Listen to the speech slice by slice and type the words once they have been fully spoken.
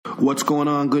What's going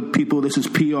on, good people? This is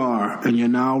PR, and you're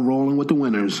now rolling with the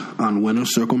winners on Winner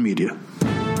Circle Media.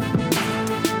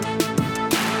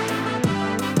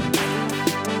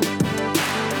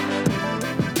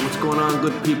 What's going on,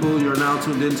 good people? You're now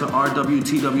tuned into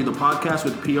RWTW, the podcast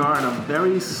with PR, and a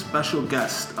very special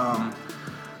guest. I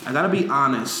gotta be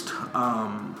honest,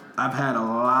 I've had a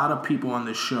lot of people on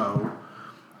this show,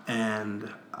 and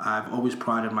I've always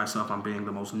prided myself on being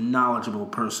the most knowledgeable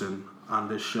person on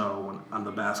this show on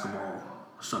the basketball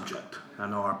subject. I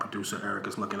know our producer Eric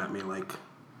is looking at me like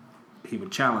he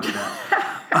would challenge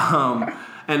that.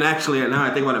 And actually, now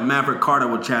I think about it, Maverick Carter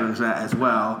would challenge that as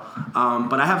well.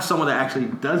 But I have someone that actually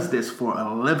does this for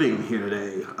a living here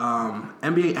today.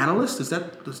 NBA analyst, is that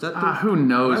who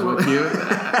knows what you?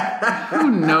 Who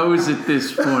knows at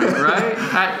this point, right?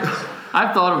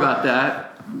 I've thought about that.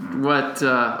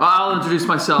 I'll introduce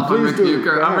myself. I'm RIc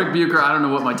Bucher. I'm RIc Bucher. I don't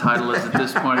know what my title is at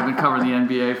this point. I've been covering the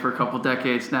NBA for a couple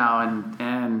decades now,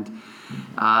 and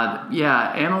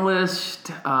analyst,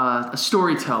 a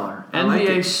storyteller,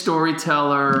 NBA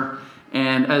storyteller,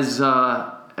 and as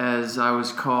I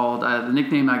was called, the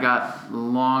nickname I got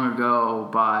long ago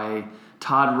by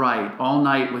Todd Wright, All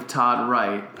Night with Todd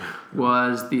Wright,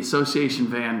 was the Association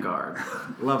Vanguard.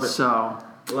 Love it. So.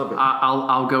 Love it.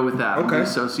 I'll go with that. Okay. The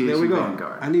Association there we go.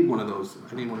 Vanguard. I need one of those.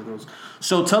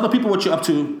 So tell the people what you're up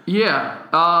to. Yeah.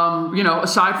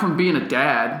 Aside from being a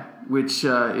dad, which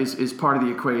is part of the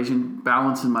equation,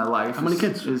 balance in my life. How many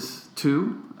kids? Is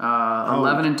 2.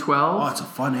 11 and 12. Oh, it's a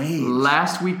fun age.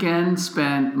 Last weekend,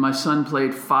 my son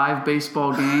played 5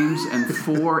 baseball games and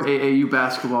 4 AAU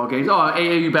basketball games. Oh,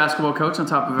 AAU basketball coach on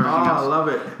top of everything else. I love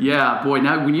it. Yeah, boy,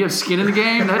 now when you have skin in the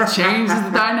game, that changes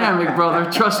the dynamic,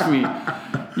 brother. Trust me.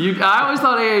 I always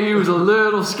thought AAU was a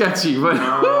little sketchy, but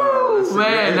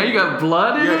man, now you got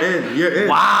blood in it? You're in.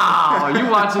 Wow,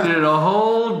 you're watching it in a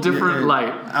whole different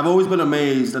light. I've always been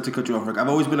amazed, not to cut you off, Rick, I've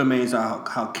always been amazed at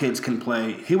how kids can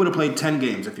play. He would have played 10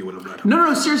 games if you would have let him.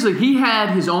 No, seriously.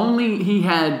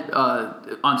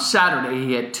 On Saturday,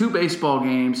 he had 2 baseball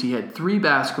games. He had 3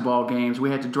 basketball games. We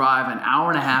had to drive an hour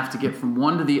and a half to get from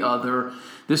one to the other.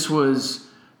 This was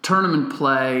tournament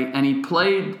play, and he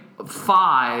played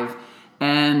 5.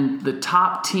 And the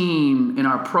top team in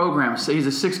our program, so he's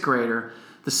a 6th grader,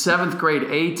 the 7th grade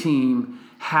A team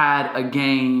had a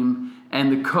game,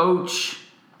 and the coach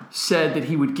said that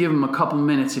he would give him a couple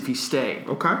minutes if he stayed.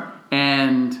 Okay.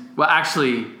 And, well,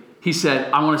 actually, he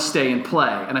said, I want to stay and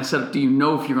play. And I said, do you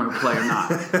know if you're going to play or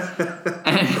not?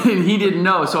 and he didn't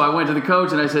know, so I went to the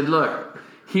coach and I said, look,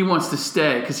 he wants to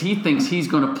stay because he thinks he's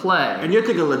going to play. And you're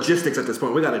thinking logistics at this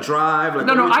point. We got to drive.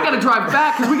 No, I got to drive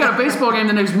back because we got a baseball game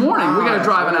the next morning. We got to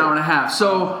drive an hour and a half.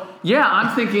 So, yeah,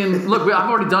 I'm thinking, look, I've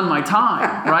already done my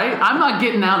time, right? I'm not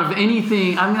getting out of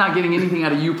anything. I'm not getting anything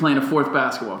out of you playing a 4th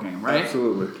basketball game, right?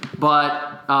 Absolutely.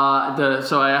 But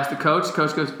so I asked the coach. The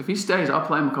coach goes, if he stays, I'll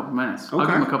play him a couple minutes. Okay. I'll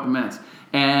give him a couple minutes.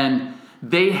 And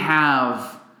they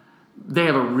have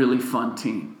a really fun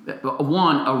team.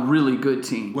 A really good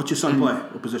team. What's your son play?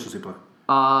 What position does he play?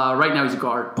 Right now he's a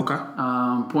guard. Okay.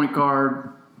 Point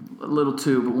guard, a little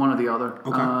 2, but one or the other.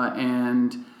 Okay.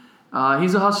 And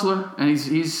he's a hustler, and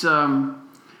he's I'm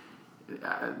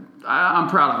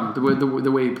proud of him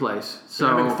the way he plays. So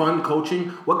you're having fun coaching.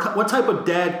 What type of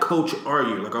dad coach are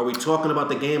you? Like, are we talking about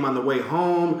the game on the way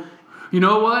home? You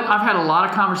know what? I've had a lot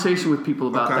of conversation with people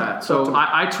about that. So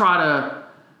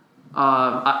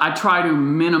I try to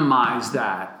minimize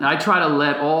that. I try to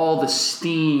let all the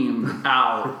steam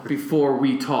out before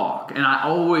we talk. And I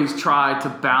always try to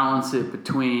balance it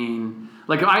between,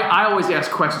 like, I always ask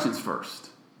questions first.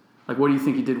 Like, what do you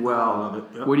think you did well? I love it.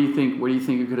 Yep. What do you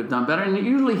think you could have done better? And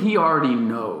usually he already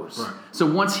knows. Right. So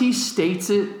once he states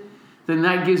it, then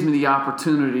that gives me the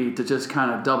opportunity to just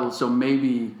kind of double. So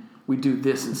maybe we do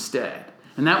this instead.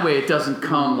 And that way it doesn't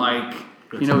come like,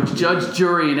 judge,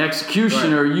 jury, and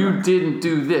executioner. Right, you didn't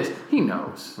do this. He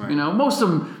knows. Right. Most of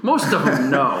them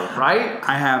know, right?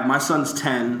 I have my son's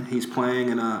 10. He's playing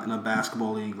in a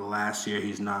basketball league. Last year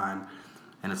he's 9,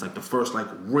 and it's like the first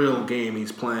real game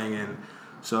he's playing in.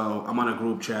 So I'm on a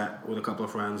group chat with a couple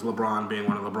of friends. LeBron being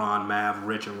one of LeBron, Mav,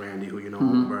 Rich, and Randy, who you know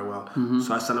very well. Mm-hmm.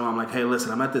 So I sent him. I'm like, hey,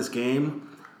 listen, I'm at this game.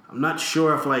 I'm not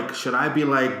sure if should I be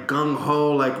gung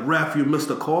ho ref, you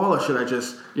missed a call, or should I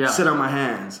just sit on my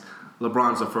hands?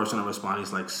 LeBron's the first one to respond.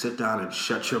 He's like, sit down and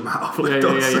shut your mouth. Yeah.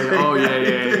 Oh,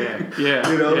 yeah.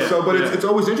 But it's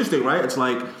always interesting, right? It's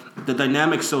like the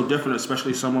dynamic's so different,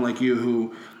 especially someone like you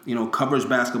who, covers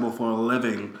basketball for a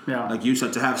living. Yeah. Like you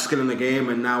said, to have skin in the game,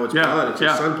 and now it's blood. It's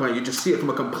your son playing. You just see it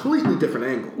from a completely different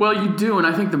angle. Well, you do, and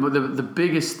I think the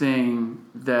biggest thing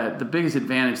the biggest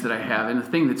advantage that I have, and the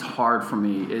thing that's hard for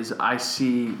me, is I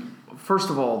see first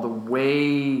of all, the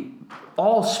way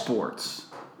all sports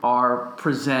are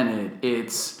presented,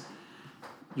 it's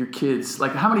your kids.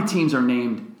 Like, how many teams are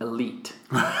named elite?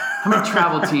 How many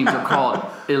travel teams are called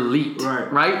elite?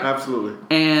 Right? Absolutely.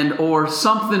 And or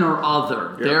something or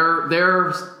other. Yep.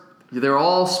 They're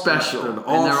all special, and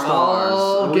they're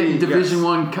all getting Division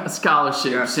I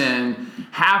scholarships, and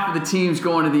half of the teams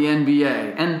going to the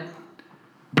NBA. And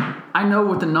I know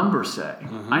what the numbers say.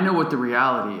 Mm-hmm. I know what the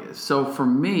reality is. So for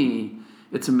me,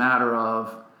 it's a matter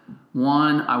of,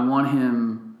 one, I don't want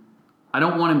him I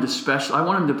want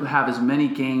him to have as many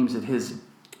games at his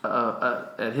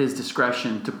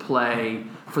discretion to play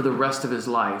for the rest of his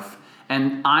life.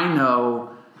 And I know,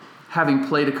 having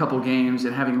played a couple games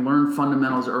and having learned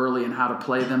fundamentals early and how to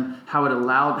play them, how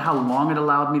long it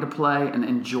allowed me to play and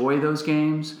enjoy those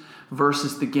games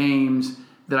versus the games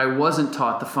that I wasn't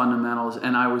taught the fundamentals,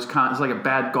 and I was it's like a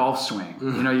bad golf swing.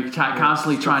 Mm-hmm. You're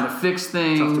constantly trying to fix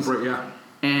things. Tough to break,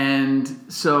 And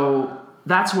so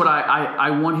that's what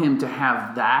I want him to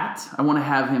have. That I want to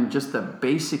have him just the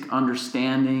basic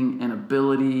understanding and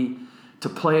ability to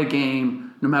play a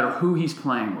game no matter who he's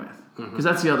playing with. Because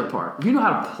that's the other part. If you know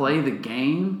how to play the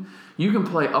game, you can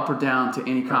play up or down to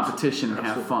any competition and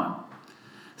have fun.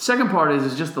 Second part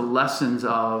is just the lessons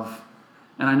of,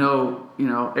 and I know,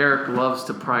 Eric loves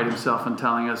to pride himself in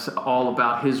telling us all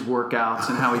about his workouts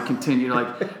and how he continued.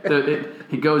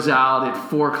 He goes out at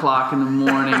 4 o'clock in the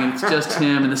morning and it's just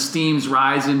him, and the steam's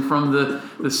rising from the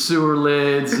sewer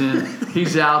lids, and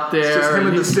he's out there. It's just him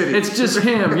in the city. It's just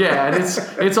him, yeah. And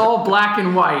it's all black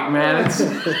and white, man. It's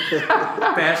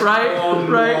basketball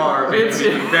noir. It's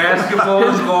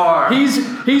basketball noir.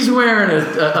 He's wearing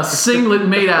a singlet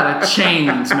made out of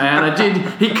chains, man.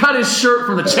 He cut his shirt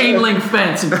from the chain link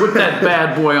fence and put that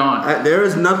bad boy on. There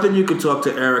is nothing you can talk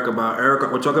to Eric about.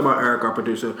 We're talking about Eric, our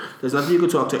producer. There's nothing you can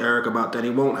talk to Eric about that he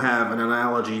won't have an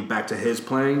analogy back to his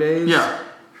playing days. Yeah.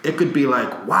 It could be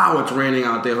like, wow, it's raining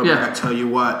out there. I tell you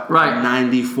what, right.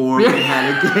 94, we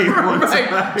had a game one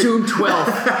time. June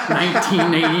 12th,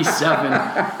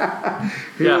 1987.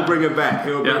 He'll bring it back.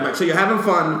 So you're having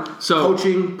fun,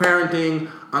 coaching,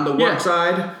 parenting, on the work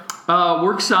side?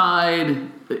 Work side,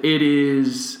 it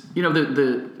is,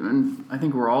 and I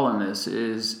think we're all in this,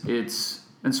 it's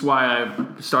why I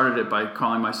started it by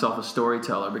calling myself a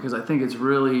storyteller, because I think it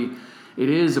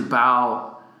is about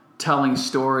telling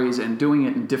stories and doing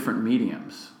it in different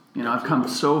mediums. I've come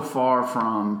so far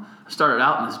from, I started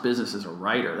out in this business as a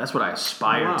writer. That's what I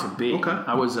aspired to be. Okay.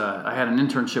 I had an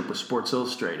internship with Sports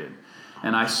Illustrated,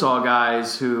 and I saw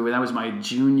guys who, and that was my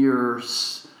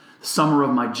summer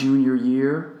of my junior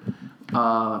year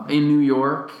in New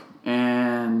York,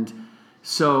 and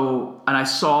I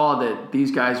saw that these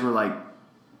guys were like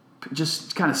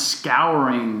just kind of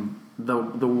scouring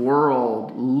the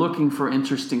world, looking for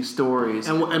interesting stories.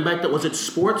 And back then, was it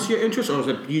sports your interest, or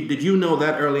did you know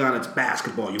that early on it's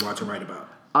basketball you wanted to write about?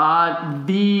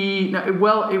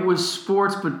 It was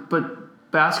sports,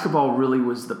 but basketball really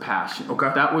was the passion.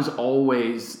 Okay. That was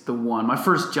always the one. My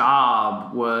first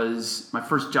job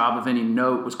of any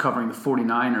note was covering the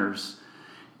 49ers.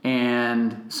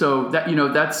 And so that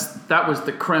was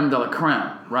the creme de la creme,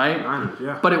 right? Niners,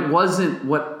 yeah. But it wasn't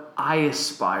what I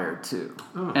aspired to.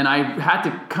 Oh. And I had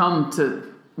to come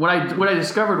to what I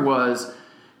discovered was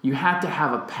you had to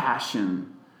have a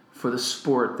passion for the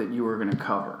sport that you were going to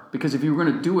cover. Because if you were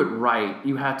going to do it right,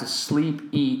 you had to sleep,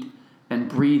 eat, and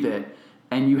breathe it,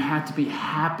 and you had to be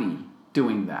happy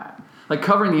doing that. Like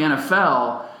covering the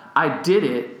NFL, I did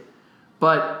it,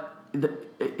 but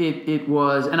it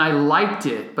was, and I liked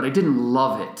it, but I didn't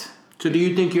love it. So do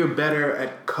you think you're better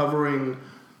at covering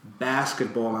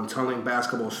basketball and telling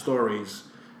basketball stories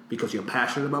because you're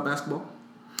passionate about basketball?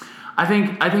 I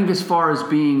think as far as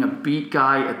being a beat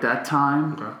guy at that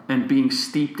time and being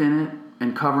steeped in it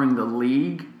and covering the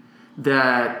league,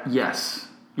 that yes,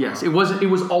 it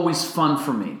was always fun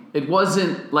for me. It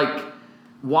wasn't like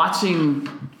watching,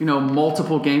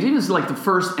 multiple games. Even like the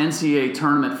first NCAA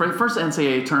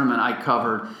tournament, I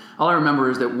covered, all I remember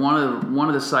is that one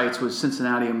of the sites was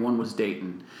Cincinnati and one was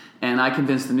Dayton. And I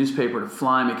convinced the newspaper to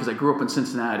fly me because I grew up in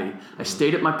Cincinnati. I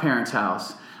stayed at my parents'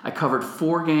 house. I covered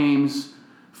 4 games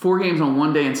on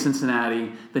one day in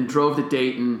Cincinnati, then drove to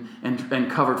Dayton and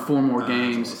covered 4 more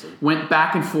games. Awesome. Went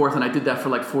back and forth, and I did that for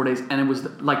like 4 days, and it was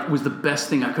the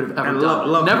best thing I could have ever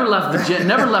done. Never left the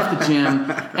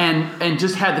gym, and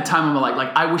just had the time of my life.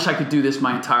 Like, I wish I could do this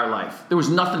my entire life. There was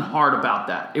nothing hard about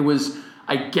that. It was,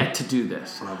 I get to do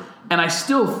this. Love it. And I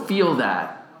still feel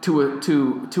that to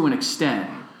an extent.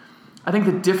 I think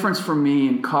the difference for me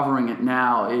in covering it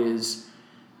now is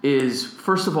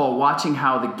first of all watching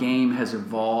how the game has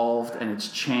evolved and it's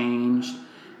changed,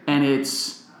 and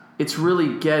it's it's really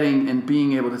getting and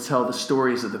being able to tell the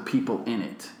stories of the people in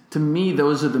it. To me,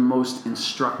 those are the most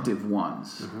instructive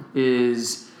ones.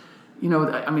 There's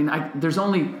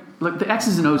only... Look, the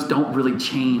X's and O's don't really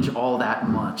change all that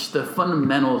much. The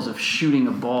fundamentals of shooting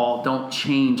a ball don't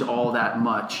change all that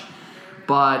much.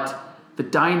 But the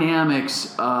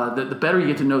dynamics, the better you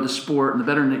get to know the sport, and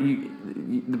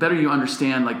the better you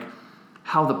understand like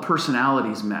how the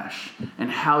personalities mesh and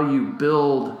how you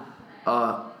build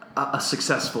a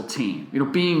successful team.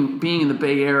 Being in the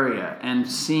Bay Area and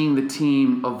seeing the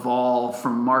team evolve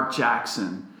from Mark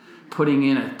Jackson, putting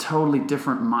in a totally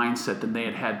different mindset than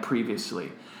they had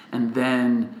previously. And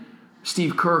then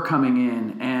Steve Kerr coming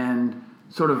in and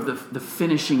sort of the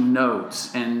finishing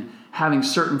notes and having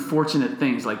certain fortunate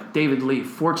things like David Lee,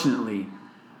 fortunately,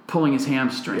 pulling his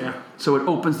hamstring. Yeah. So it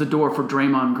opens the door for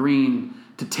Draymond Green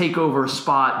to take over a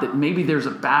spot that maybe there's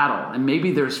a battle and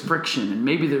maybe there's friction and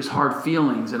maybe there's hard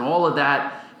feelings, and all of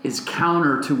that is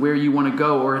counter to where you want to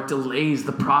go, or it delays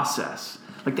the process.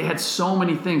 Like, they had so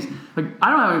many things. Like, I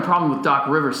don't have any problem with Doc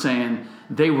Rivers saying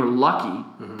they were lucky.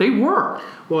 Mm-hmm. They were.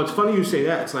 Well, it's funny you say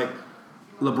that. It's like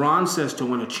LeBron says to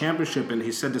win a championship, and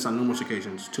he said this on numerous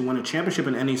occasions, to win a championship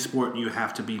in any sport, you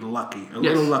have to be lucky,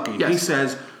 little lucky. Yes. He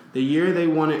says the year they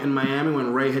won it in Miami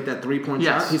when Ray hit that three-point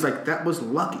shot, he's like, that was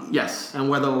lucky. Yes. And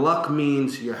whether luck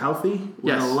means you're healthy,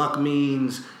 whether luck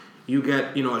means you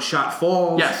get, a shot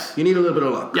falls, you need a little bit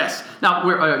of luck. Yes. Now,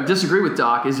 I disagree with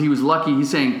Doc, is he was lucky. He's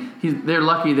saying they're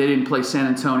lucky they didn't play San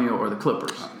Antonio or the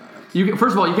Clippers.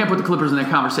 First of all, you can't put the Clippers in that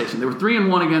conversation. They were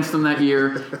 3-1 against them that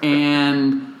year,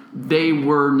 and they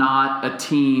were not a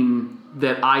team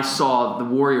that I saw the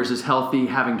Warriors as healthy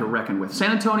having to reckon with.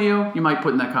 San Antonio, you might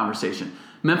put in that conversation.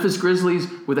 Memphis Grizzlies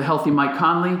with a healthy Mike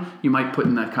Conley, you might put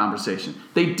in that conversation.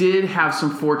 They did have some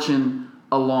fortune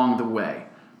along the way,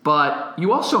 but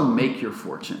you also make your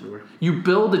fortune. You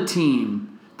build a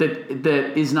team that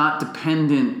is not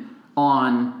dependent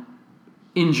on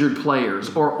injured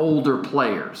players or older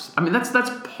players. I mean, that's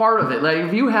part of it. Like,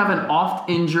 if you have an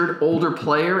oft-injured older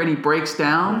player and he breaks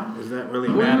down, is that really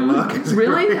bad luck?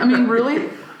 Really? I mean, really?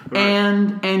 Right.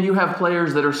 And you have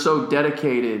players that are so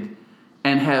dedicated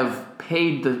and have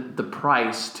paid the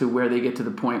price to where they get to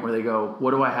the point where they go,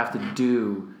 what do I have to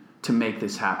do to make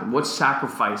this happen? What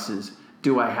sacrifices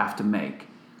do I have to make?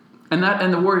 And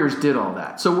the Warriors did all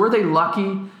that. So were they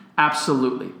lucky?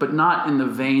 Absolutely, but not in the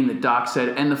vein that Doc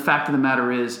said. And the fact of the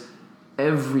matter is,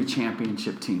 every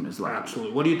championship team is lucky.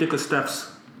 Absolutely. What do you think of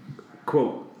Steph's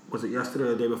quote? Was it yesterday or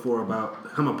the day before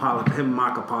about him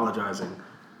mock apologizing?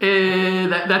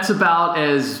 That's about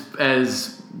as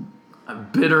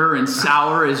bitter and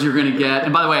sour as you're going to get.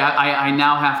 And by the way, I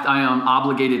am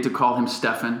obligated to call him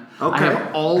Stephen. Okay. I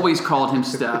have always called him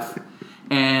Steph,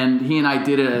 and he and I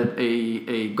did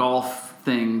a golf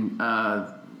thing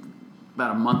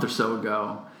about a month or so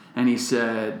ago, and he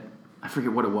said, I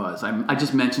forget what it was. I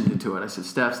just mentioned it to it. I said,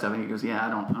 Steph. And he goes, yeah, I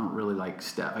don't really like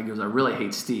Steph. I goes, I really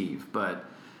hate Steve, but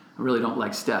I really don't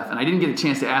like Steph. And I didn't get a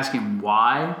chance to ask him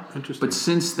why. Interesting. But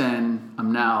since then,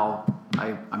 I'm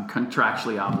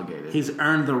contractually obligated. He's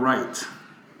earned the right.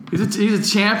 He's a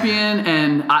champion,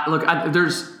 and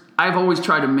I've always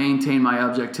tried to maintain my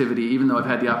objectivity, even though I've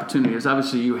had the opportunity, as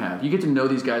obviously you have. You get to know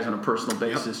these guys on a personal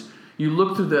basis. Yep. You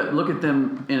look at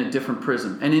them in a different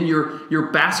prism. And in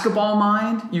your basketball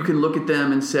mind, you can look at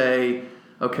them and say,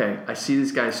 okay, I see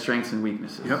this guy's strengths and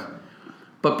weaknesses. Yep.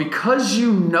 But because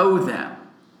you know them,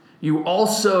 you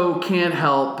also can't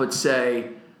help but say,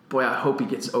 boy, I hope he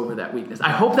gets over that weakness.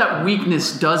 I hope that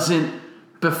weakness doesn't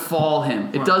befall him.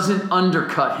 It doesn't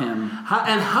undercut him.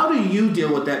 How do you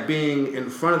deal with that, being in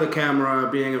front of the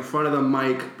camera, being in front of the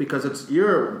mic? Because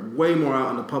you're way more out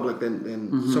in the public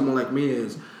than someone like me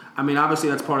is. I mean, obviously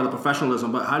that's part of the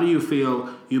professionalism, but how do you feel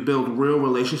you build real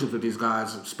relationships with these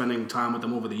guys, spending time with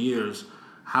them over the years?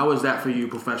 How is that for you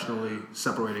professionally,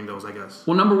 separating those, I guess?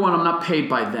 Well, number one, I'm not paid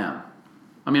by them.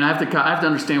 I mean, I have to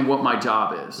understand what my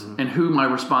job is and who my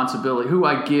responsibility,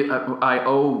 I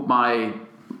owe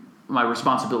my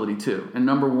responsibility to. And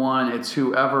number one, it's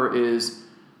whoever is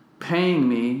paying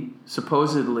me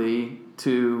supposedly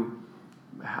to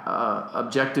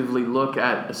objectively look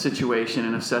at a situation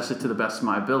and assess it to the best of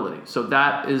my ability. So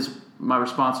that is my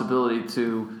responsibility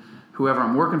to whoever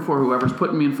I'm working for, whoever's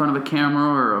putting me in front of a camera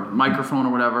or a microphone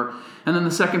or whatever. And then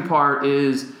the second part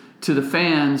is to the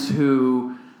fans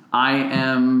who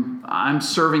I'm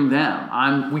serving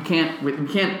them. We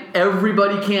can't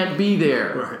everybody can't be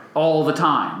there all the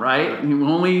time, right?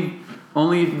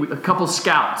 Only a couple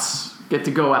scouts get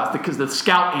to go out because the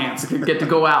scout ants get to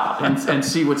go out and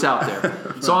see what's out there.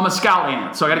 So I'm a scout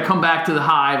ant. So I got to come back to the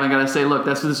hive. I got to say, look,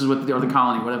 this is what the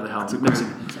colony, whatever the hell. It's a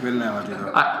good analogy,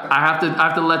 though. I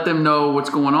have to let them know what's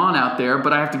going on out there,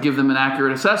 but I have to give them an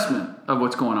accurate assessment of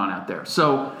what's going on out there.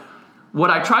 So what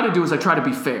I try to do is I try to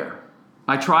be fair.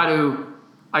 I try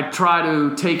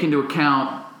to take into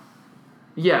account,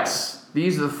 yes,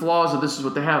 these are the flaws of this is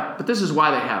what they have, but this is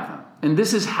why they have them. And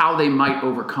this is how they might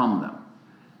overcome them.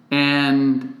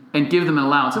 And give them an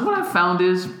allowance. And what I've found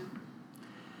is,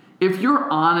 if you're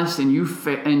honest and you're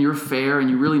fair and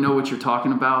you really know what you're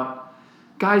talking about,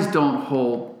 guys don't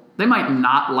hold. They might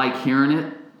not like hearing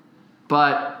it,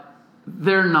 but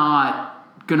they're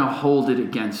not gonna hold it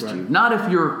against you. Not if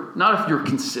you're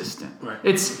consistent. Right.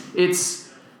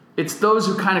 It's those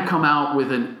who kind of come out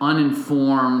with an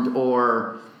uninformed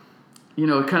or,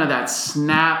 kind of that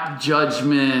snap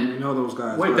judgment. You know those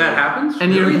guys. Wait, that happens?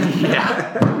 And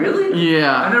yeah. Really?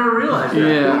 Yeah. I never realized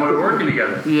that when we were working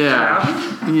together. Yeah. That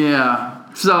happens?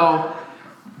 Yeah. So.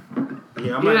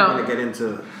 Yeah, I'm not going to get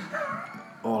into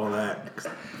all of that.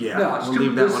 Yeah, no, we'll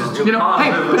leave that one alone. But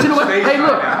you know what? Hey,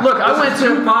 look.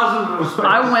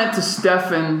 I went to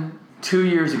Stefan 2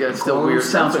 years ago. It's still weird. It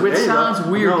sounds weird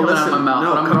coming out of my mouth.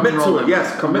 No, but I'm commit to rolling. it.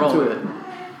 Yes, commit to it.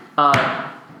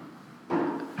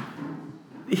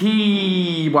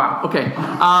 Wow. Okay.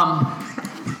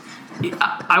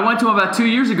 I went to him about 2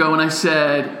 years ago and I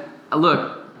said,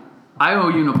 look, I owe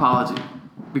you an apology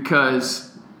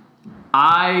because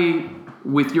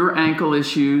with your ankle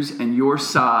issues and your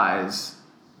size,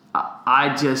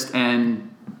 and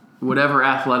whatever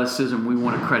athleticism we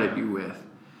want to credit you with,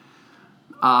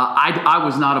 I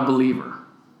was not a believer.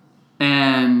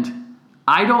 And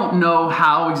I don't know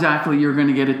how exactly you're going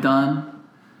to get it done,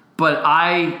 but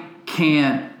I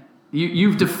can't.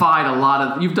 You've defied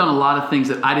you've done a lot of things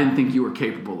that I didn't think you were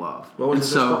capable of. What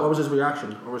was his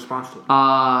reaction or response to it?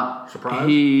 Surprise?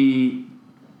 He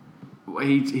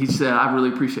said, I really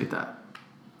appreciate that.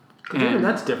 And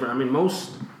that's different. I mean,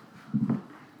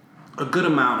 a good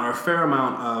amount or a fair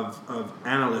amount of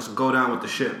analysts go down with the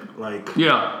ship.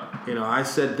 I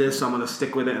said this, I'm going to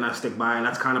stick with it, and I stick by it, and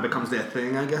that's kind of becomes their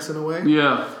thing, I guess, in a way.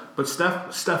 Yeah. But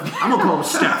Steph, I'm going to call him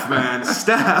Steph, man.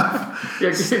 Steph.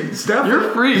 Yeah, Steph.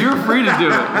 You're free to do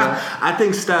it. Yeah. I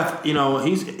think Steph,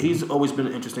 he's always been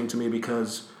interesting to me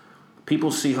because people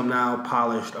see him now,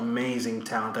 polished, amazing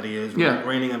talent that he is,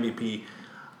 reigning MVP.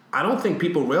 I don't think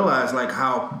people realize,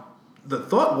 how the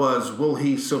thought was, will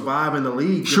he survive in the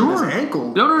league with his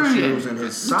ankle issues and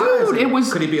his size?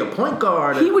 Dude, could he be a point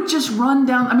guard? He would just run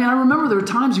down. I mean, I remember there were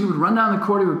times he would run down the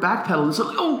court, he would backpedal, and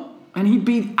so, and he'd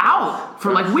be out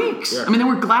for weeks. Yeah. I mean, they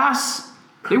were glass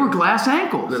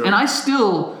ankles. Literally. And I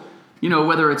still,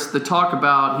 whether it's the talk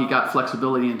about he got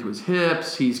flexibility into his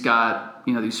hips, he's got,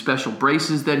 these special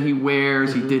braces that he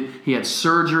wears. Mm-hmm. He had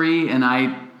surgery, and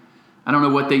I don't know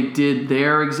what they did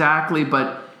there exactly,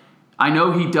 but I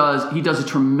know he does a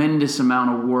tremendous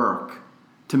amount of work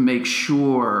to make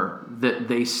sure that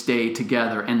they stay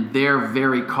together, and they're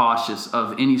very cautious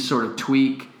of any sort of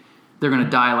tweak. They're going to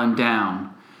dial him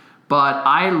down. But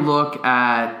I look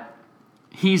at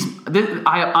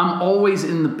I'm always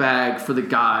in the bag for the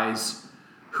guys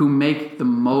who make the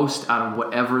most out of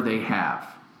whatever they have.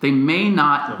 They may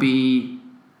not be,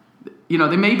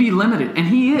 they may be limited, and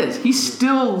he is. He's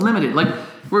still limited.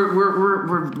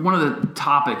 We're one of the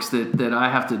topics that I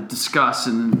have to discuss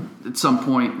at some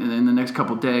point in the next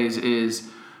couple of days is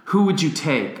who would you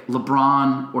take,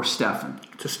 LeBron or Stephen?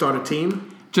 To start a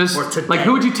team?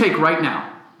 Who would you take right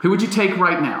now? Who would you take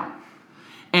right now?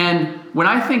 And when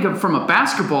I think of in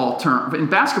basketball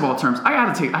terms, I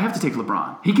have to take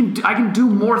LeBron. I can do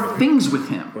more things with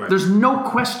him. Right. There's no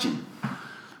question.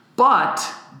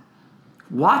 But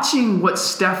watching what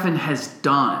Stephen has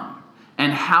done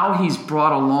and how he's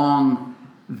brought along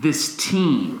this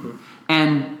team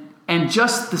and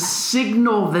just the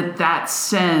signal that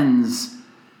sends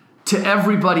to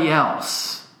everybody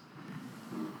else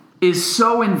is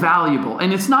so invaluable.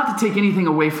 And it's not to take anything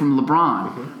away from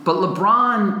LeBron, but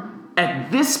LeBron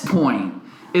at this point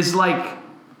is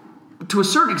to a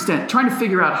certain extent, trying to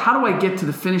figure out how do I get to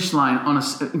the finish line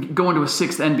going to a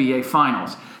sixth NBA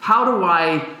Finals? How do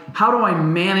I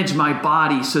manage my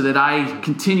body so that I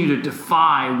continue to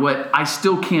defy what I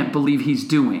still can't believe he's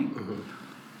doing?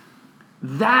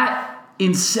 Mm-hmm. That,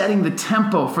 in setting the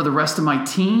tempo for the rest of my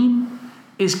team,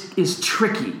 is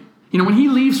tricky. When he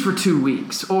leaves for 2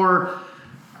 weeks, or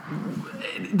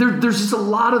there's just a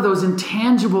lot of those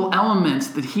intangible elements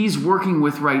that he's working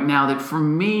with right now that for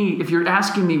me, if you're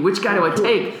asking me which guy do I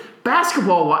take,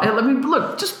 basketball,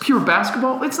 look, just pure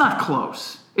basketball, it's not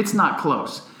close. It's not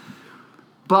close.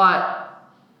 But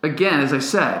again, as I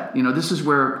said, this is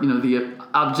where the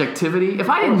objectivity. If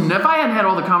I hadn't had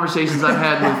all the conversations I've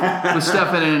had with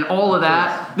Stefan and all of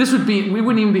that, we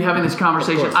wouldn't even be having this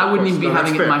conversation. I wouldn't even be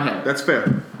having it in my head. That's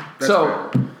fair.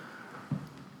 Fair.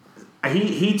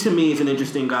 He to me is an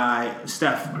interesting guy.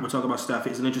 Steph, we're talking about Steph.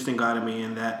 He's an interesting guy to me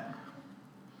in that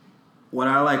what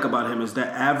I like about him is that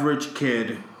average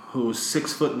kid who's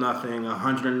 6'0",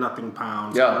 100 and nothing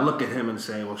pounds. Yeah. I look at him and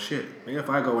say, well, shit, maybe if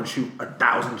I go and shoot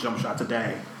 1,000 jump shots a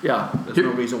day, there's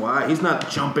no reason why. He's not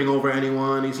jumping over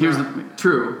anyone. Here's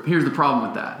the problem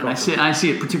with that. And I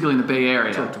see it particularly in the Bay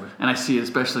Area, and I see it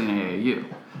especially in AAU.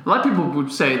 A lot of people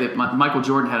would say that Michael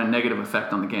Jordan had a negative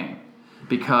effect on the game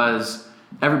because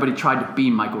everybody tried to be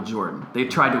Michael Jordan. They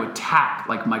tried to attack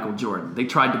like Michael Jordan. They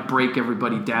tried to break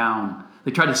everybody down. They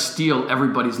tried to steal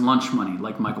everybody's lunch money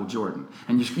like Michael Jordan.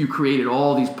 And you created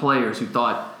all these players who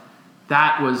thought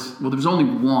there was only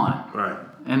one. Right.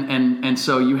 And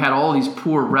so you had all these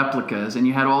poor replicas, and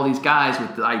you had all these guys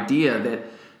with the idea that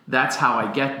that's how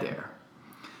I get there.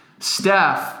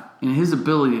 Steph, in his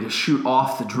ability to shoot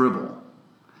off the dribble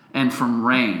and from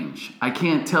range, I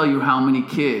can't tell you how many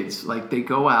kids, like they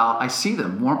go out, I see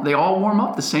them, they all warm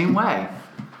up the same way.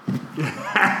 They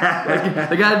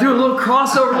got to do a little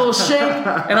crossover, a little shake,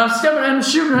 and I'm stepping and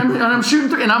I'm shooting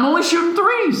three, and I'm only shooting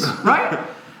threes, right?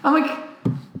 I'm like,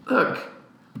 look,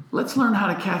 let's learn how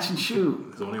to catch and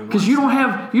shoot, because you don't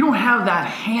have that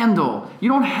handle, you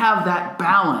don't have that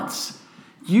balance,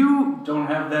 you don't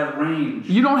have that range.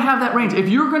 You don't have that range. If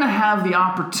you're going to have the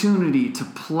opportunity to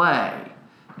play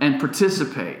and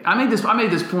participate. I made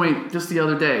this point just the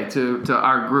other day to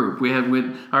our group. We had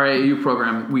with our AAU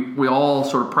program, we all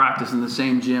sort of practice in the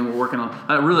same gym. We're working on.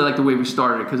 I really like the way we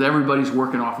started it because everybody's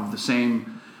working off of the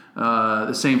same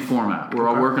format. We're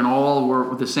all working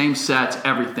with the same sets,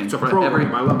 everything. It's a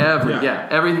program. I love it. Yeah,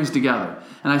 everything's together.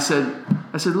 And I said,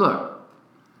 look,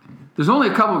 there's only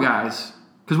a couple guys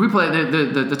because we played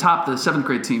the 7th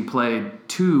grade team played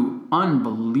 2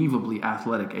 unbelievably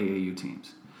athletic AAU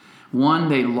teams. One,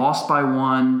 they lost by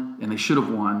 1, and they should have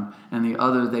won, and the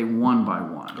other, they won by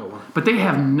 1. Oh, wow. But they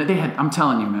had. I'm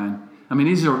telling you, man. I mean,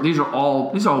 these are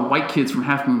all white kids from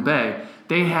Half Moon Bay.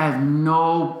 They have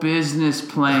no business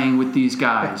playing with these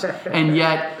guys, and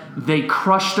yet they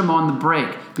crushed them on the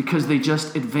break because they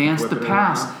just advanced the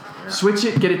pass, switch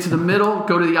it, get it to the middle,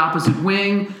 go to the opposite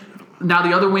wing. Now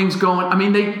the other wing's going. I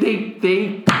mean,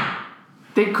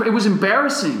 it was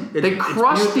embarrassing. They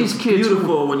crushed these kids. It's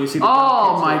beautiful when you see the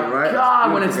oh kids my play, right?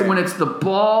 God! When it's the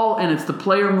ball and it's the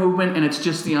player movement and it's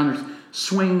just the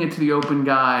swinging it to the open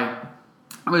guy.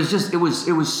 It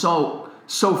was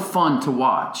so fun to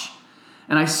watch.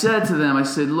 And I said to them,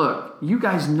 look, you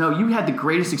guys know you had the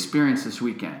greatest experience this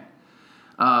weekend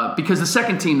because the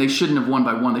second team they shouldn't have won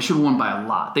by 1. They should have won by a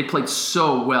lot. They played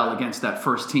so well against that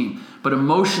first team, but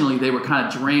emotionally they were kind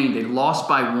of drained. They lost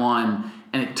by 1.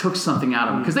 And it took something out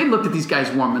of them because they looked at these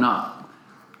guys warming up.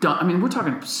 I mean, we're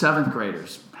talking 7th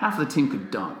graders. Half of the team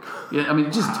could dunk. Yeah, I mean,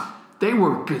 they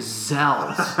were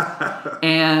gazelles.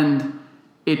 And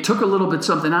it took a little bit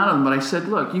something out of them. But I said,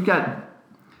 look,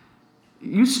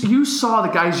 you saw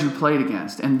the guys you played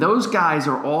against, and those guys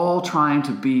are all trying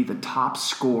to be the top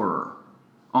scorer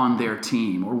on their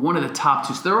team or one of the top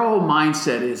 2. So their whole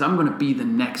mindset is, I'm going to be the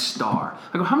next star.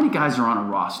 I go, how many guys are on a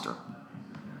roster?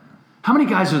 How many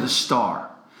guys are the star?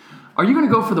 Are you going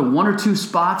to go for the 1 or 2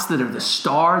 spots that are the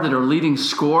star, that are leading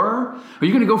scorer? Or are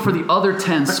you going to go for the other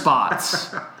 10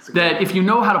 spots that if you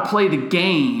know how to play the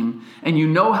game and you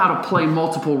know how to play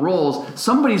multiple roles,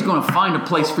 somebody's going to find a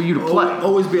place for you to play.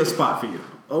 Always be a spot for you.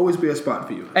 Always be a spot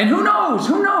for you. And who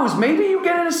knows? Maybe you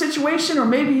get in a situation or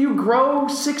maybe you grow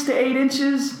 6 to 8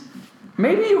 inches.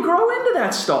 Maybe you grow into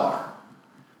that star.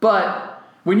 But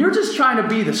when you're just trying to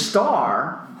be the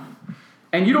star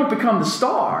and you don't become the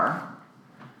star,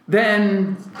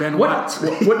 then what?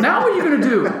 Now what are you going to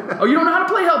do? Oh, you don't know how to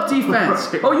play help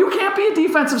defense. Right. Oh, you can't be a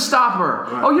defensive stopper.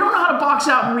 Right. Oh, you don't know how to box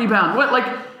out and rebound. What? Like,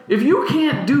 if you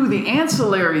can't do the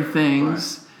ancillary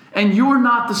things and you're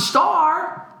not the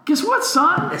star, guess what,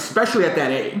 son? Especially at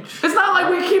that age. It's not like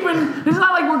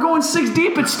we're going 6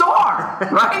 deep at star,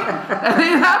 right? That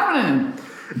ain't happening.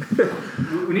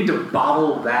 We need to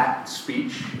bottle that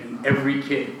speech, and every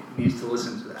kid needs to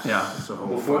listen to that. Yeah.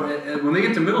 When they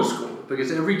get to middle school,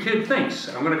 because every kid thinks,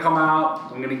 I'm going to come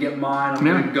out, I'm going to get mine, I'm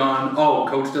going to gun. Oh,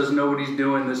 coach doesn't know what he's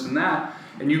doing, this and that.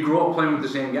 And you grow up playing with the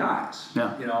same guys.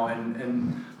 Yeah. You know,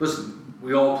 and listen,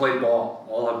 we all play ball,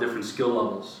 all have different skill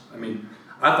levels. I mean,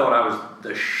 I thought I was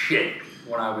the shit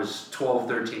when I was 12,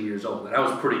 13 years old, and I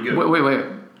was pretty good. Wait.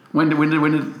 When did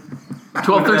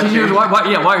 12, 13 years. Why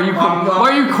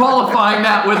are you qualifying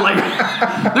that with like?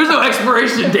 There's no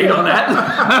expiration date on that.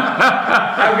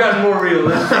 I've got more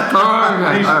realistic. All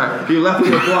right. You left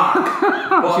your block.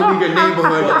 Well, you leave your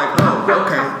neighborhood. You're like, oh,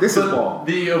 okay, this is ball.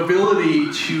 The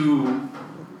ability to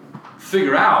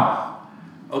figure out,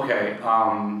 okay,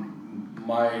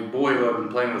 my boy who I've been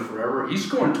playing with forever, he's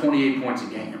scoring 28 points a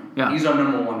game. Yeah. He's our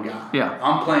number one guy. Yeah.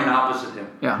 I'm playing opposite him.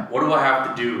 Yeah. What do I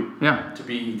have to do to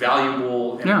be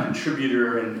valuable and a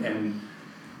contributor and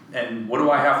what do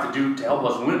I have to do to help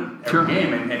us win every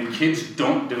game? And kids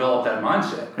don't develop that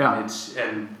mindset. Yeah.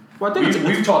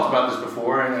 We've talked about this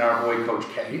before, and our boy Coach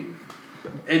K.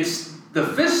 It's the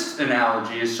fist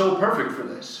analogy is so perfect for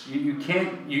this. You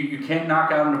can't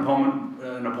knock out an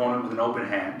opponent with an open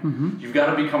hand. Mm-hmm. You've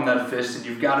got to become that fist, and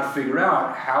you've got to figure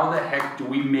out how the heck do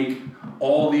we make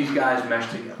all these guys mesh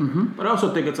together. Mm-hmm. But I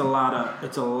also think it's a lot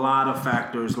of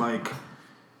factors. Like,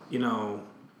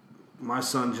 my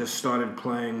son just started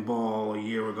playing ball a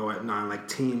year ago at 9, like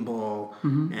team ball,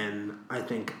 and I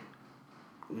think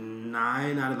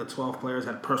 9 out of the 12 players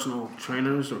had personal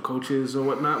trainers or coaches or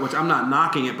whatnot, which I'm not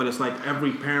knocking it, but it's like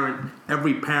every parent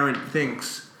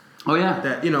thinks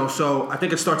that, so I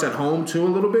think it starts at home too a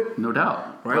little bit. No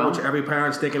doubt. Right? Well, which every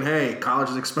parent's thinking, hey,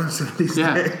 college is expensive these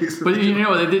days. But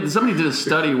somebody did a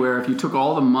study where if you took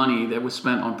all the money that was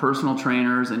spent on personal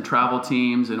trainers and travel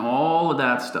teams and all of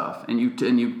that stuff, and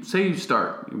you say you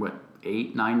start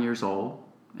 8, 9 years old,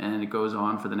 and it goes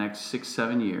on for the next 6,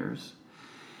 7 years.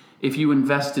 If you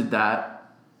invested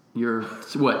that, your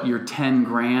 10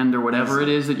 grand or whatever it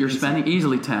is that you're spending,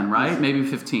 easily 10, right? Maybe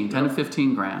 15, 10 to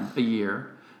 15 grand a year.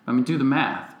 I mean, do the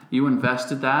math. You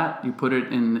invested that, you put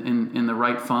it in the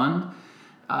right fund.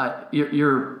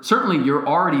 You're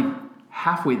already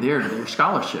halfway there to your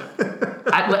scholarship,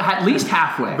 at least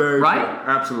halfway, Very right?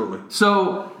 True. Absolutely.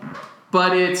 So,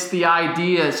 but it's the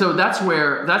idea. So that's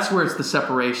where it's the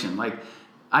separation. Like,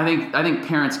 I think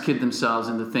parents kid themselves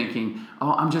into thinking,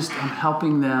 oh, I'm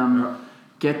helping them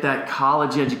get that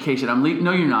college education.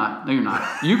 No, you're not.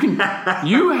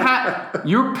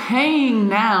 You're paying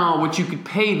now what you could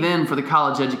pay then for the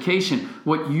college education.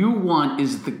 What you want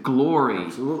is the glory,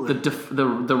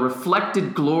 the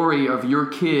reflected glory of your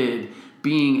kid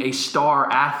being a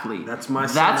star athlete. That's my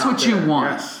son. That's what you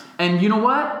want. Yes. And you know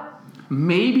what?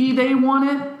 Maybe they want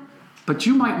it. But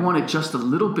you might want it just a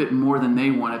little bit more than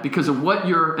they want it because of what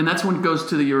and that's when it goes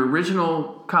to your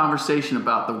original conversation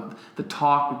about the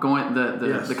talk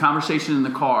the conversation in the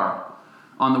car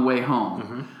on the way home.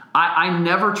 Mm-hmm. I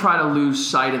never try to lose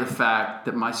sight of the fact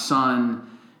that my son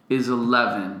is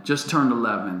 11, just turned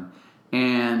 11,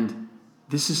 and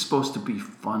this is supposed to be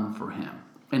fun for him.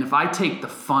 And if I take the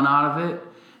fun out of it,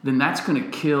 then that's going to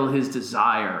kill his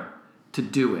desire to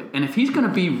do it. And if he's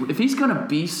going to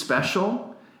be special.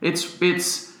 It's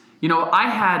I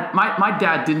had my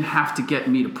dad didn't have to get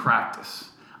me to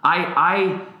practice.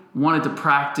 I wanted to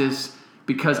practice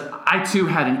because I too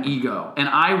had an ego and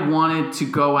I wanted to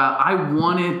go out. I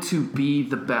wanted to be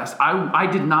the best. I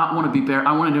did not want to be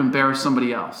I wanted to embarrass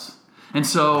somebody else. And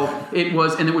so it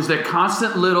was that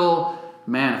constant little,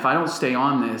 man, if I don't stay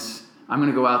on this, I'm going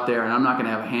to go out there and I'm not going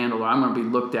to have a handle or I'm going to be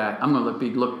looked at. I'm going to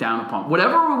be looked down upon.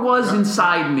 Whatever it was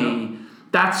inside me,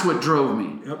 that's what drove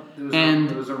me. Yep.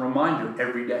 It was a reminder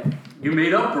every day. You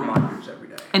made up reminders every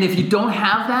day. And if you don't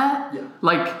have that,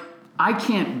 like, I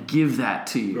can't give that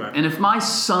to you. Right. And if my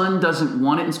son doesn't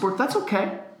want it in sports, that's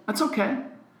okay. That's okay.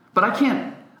 But I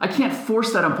can't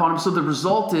force that upon him. So the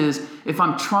result is, if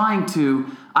I'm trying to,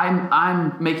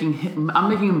 I'm making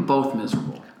him both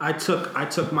miserable. I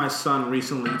took my son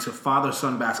recently to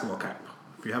father-son basketball camp.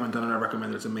 If you haven't done it, I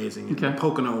recommend it. It's amazing. Okay.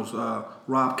 Poconos,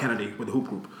 Rob Kennedy with the Hoop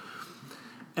Group.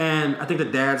 And I think the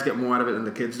dads get more out of it than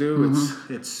the kids do.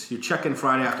 Mm-hmm. It's you check in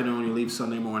Friday afternoon, you leave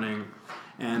Sunday morning,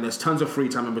 and there's tons of free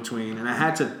time in between. And I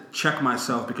had to check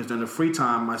myself because during the free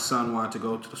time, my son wanted to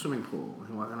go to the swimming pool.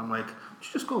 And I'm like,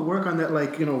 just go work on that,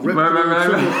 triple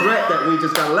threat that we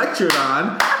just got lectured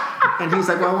on. And he's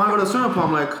like, well, I want to go to the swimming pool.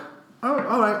 I'm like, oh,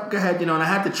 all right, go ahead. And I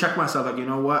had to check myself, like, you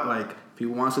know what? Like, if he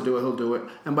wants to do it, he'll do it.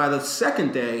 And by the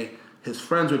second day, his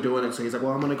friends were doing it, so he's like,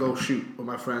 well, I'm going to go shoot with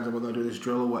my friends, and we're going to do this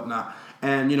drill or whatnot.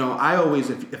 And, I always,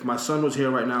 if my son was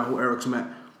here right now, who Eric's met,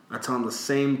 I tell him the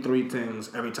same 3 things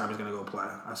every time he's going to go play.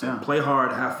 I say, play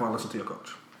hard, have fun, listen to your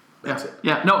coach. That's it.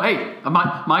 Yeah, no, hey,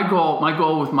 my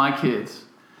goal with my kids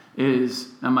is,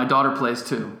 and my daughter plays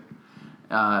too,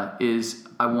 is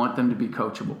I want them to be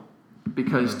coachable.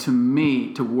 Because to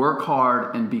me, to work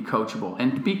hard and be coachable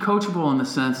in the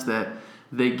sense that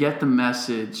they get the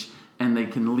message and they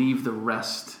can leave the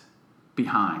rest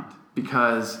behind,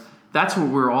 because that's what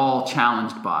we're all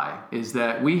challenged by, is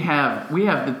that we have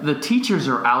the teachers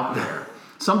are out there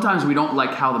sometimes we don't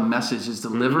like how the message is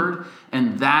delivered,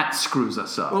 and that screws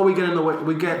us up. Well, we get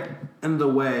in the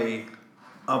way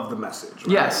of the message. Right?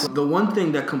 Yes. The one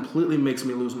thing that completely makes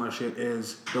me lose my shit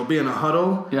is they'll be in a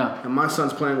huddle, and my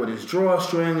son's playing with his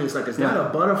drawstring, and he's like, is that a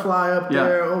butterfly up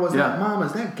there? Or was that, Mom,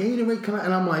 is that Gatorade coming out?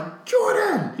 And I'm like,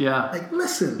 Jordan! Like,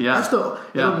 listen,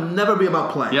 it'll never be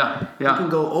about play. You can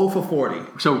go 0 for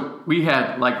 40. So we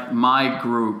had, like, my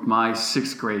group, my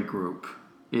 6th grade group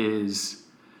is...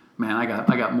 Man, I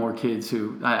got more kids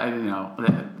who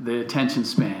the attention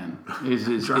span is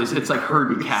it's like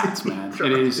herding cats, man.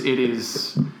 It is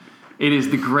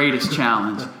the greatest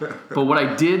challenge. But what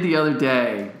I did the other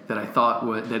day that I thought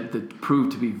that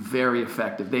proved to be very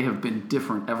effective, they have been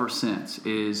different ever since,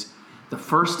 is the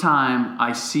first time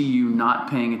I see you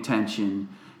not paying attention,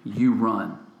 you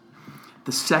run.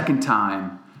 The second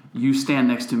time, you stand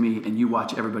next to me and you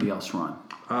watch everybody else run.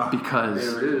 Because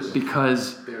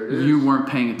you weren't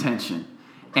paying attention.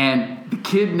 And the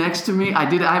kid next to me,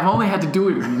 I've only had to do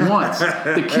it once.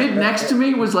 The kid next to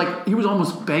me was like, he was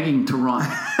almost begging to run.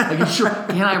 Like, sure,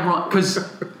 can I run?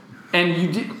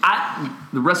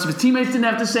 The rest of his teammates didn't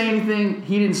have to say anything.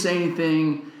 He didn't say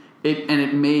anything.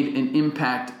 It made an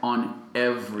impact on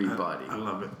everybody. I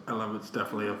love it. It's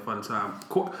definitely a fun time.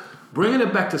 Cool. Bringing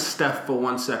it back to Steph for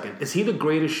 1 second. Is he the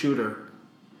greatest shooter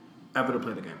ever to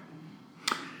play the game?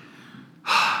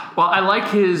 Well, I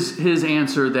like his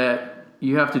answer that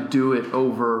you have to do it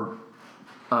over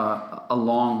a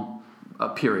long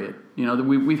period. You know,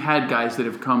 we've had guys that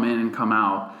have come in and come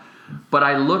out, but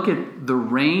I look at the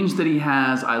range that he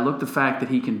has. I look at the fact that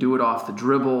he can do it off the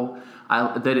dribble.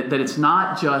 That it's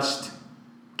not just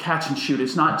catch and shoot.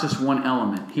 It's not just one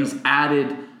element. He's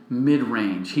added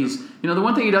mid-range. He's the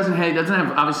one thing he doesn't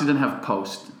have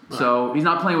post. Right. So he's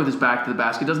not playing with his back to the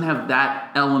basket. Doesn't have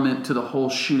that element to the whole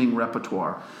shooting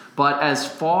repertoire. But as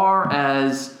far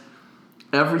as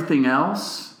everything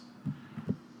else,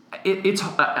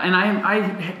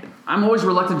 I'm always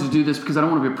reluctant to do this because I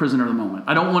don't want to be a prisoner of the moment.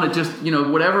 I don't want to just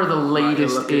whatever the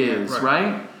latest is,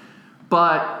 right?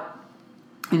 But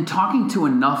in talking to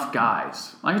enough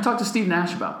guys, I talked to Steve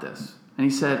Nash about this, and he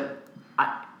said,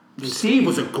 Steve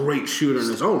was a great shooter in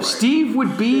his own right. Steve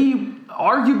would be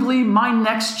arguably my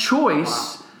next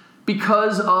choice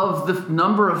because of the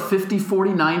number of 50,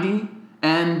 40, 90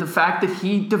 and the fact that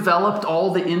he developed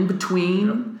all the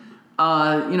in-between.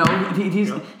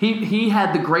 He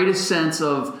had the greatest sense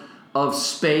of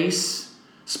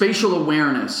spatial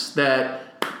awareness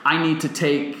that I need to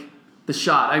take the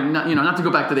shot. Not to go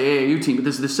back to the AAU team, but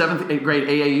this is the 7th grade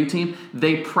AAU team.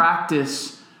 They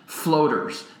practice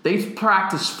floaters. They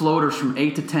practice floaters from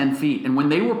 8 to 10 feet. And when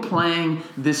they were playing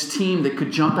this team that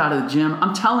could jump out of the gym,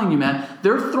 I'm telling you, man,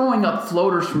 they're throwing up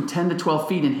floaters from 10 to 12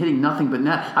 feet and hitting nothing but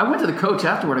net. I went to the coach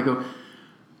afterward. I go,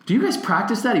 do you guys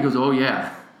practice that? He goes, oh,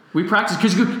 yeah. We practice.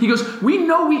 Because he goes, we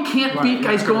know we can't beat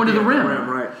guys going to the rim.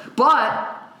 Right.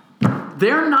 But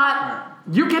they're not...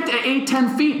 You get to 8,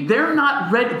 10 feet, they're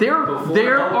not ready. They're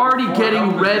already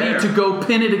getting ready to go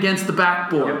pin it against the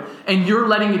backboard, and you're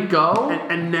letting it go.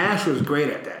 And Nash was great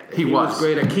at that. He was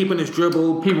great at keeping his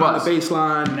dribble on the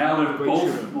baseline. Now they're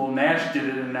both. Well, Nash did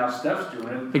it, and now Steph's doing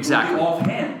it. Exactly. With the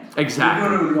offhand. Exactly.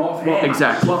 They're doing it with the offhand.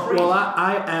 Exactly. Well,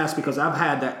 I asked because I've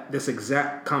had this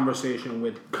exact conversation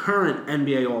with current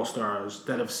NBA All-Stars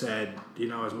that have said,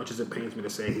 as much as it pains me to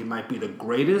say, he might be the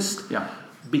greatest. Yeah.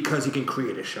 Because he can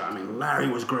create a shot. I mean, Larry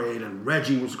was great, and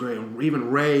Reggie was great, and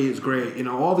even Ray is great.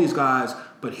 All these guys,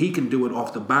 but he can do it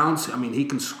off the bounce. I mean, he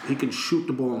can shoot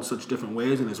the ball in such different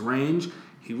ways in his range.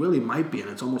 He really might be, and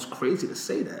it's almost crazy to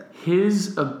say that.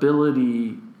 His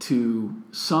ability to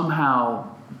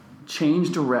somehow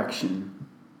change direction,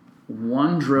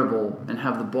 one dribble, and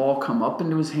have the ball come up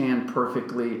into his hand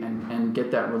perfectly and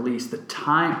get that release, the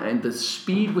time and the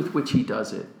speed with which he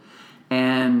does it,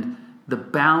 and the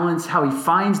balance, how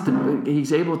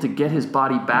he's able to get his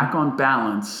body back on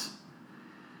balance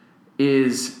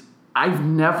is, I've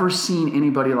never seen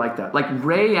anybody like that. Like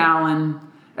Ray Allen,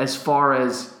 as far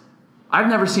as, I've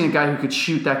never seen a guy who could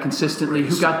shoot that consistently,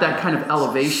 who got that kind of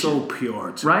elevation. So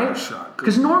pure. Right?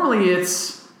 Because normally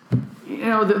it's,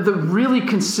 the really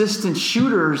consistent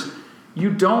shooters,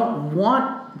 you don't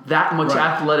want that much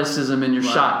athleticism in your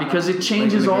shot because it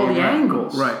changes all the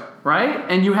angles. Right?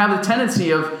 And you have the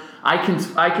tendency of, I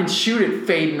can shoot it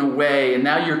fading away, and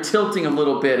now you're tilting a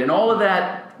little bit, and all of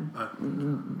that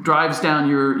drives down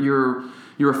your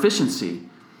efficiency.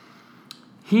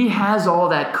 He has all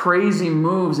that crazy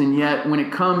moves, and yet when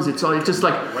it comes, it's just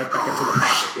like right back into the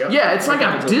pocket. Yeah, it's like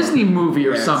a Disney movie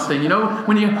or something.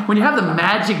 When you have the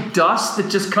magic dust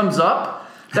that just comes up,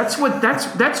 that's what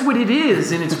it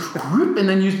is, and it's and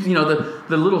then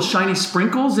the little shiny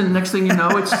sprinkles, and next thing you know,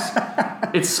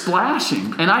 it's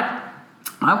splashing. And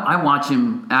I watch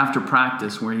him after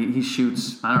practice where he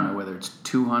shoots, I don't know whether it's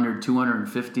 200,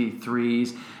 250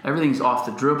 threes. Everything's off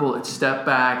the dribble. It's step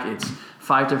back. It's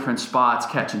 5 different spots,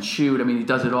 catch and shoot. I mean, he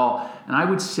does it all. And I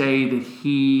would say that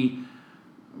he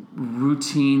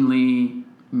routinely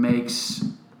makes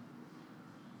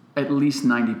at least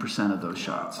 90% of those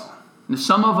shots. Now,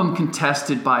 some of them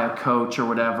contested by a coach or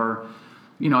whatever.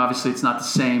 Obviously it's not the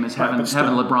same as having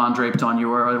LeBron draped on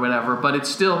you or whatever, but it's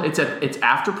still it's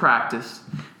after practice.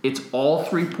 It's all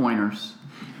 3-pointers,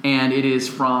 and it is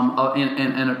from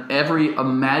in every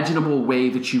imaginable way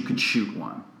that you could shoot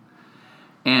one.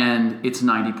 And it's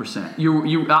 90%.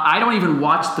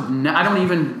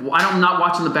 I'm not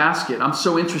watching the basket. I'm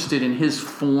so interested in his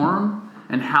form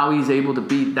and how he's able to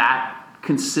be that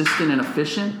consistent and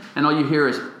efficient, and all you hear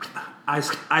is.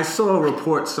 I saw a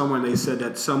report somewhere. They said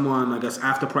that someone, I guess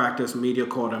after practice, media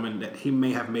called him and that he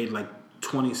may have made like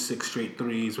 26 straight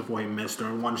threes before he missed or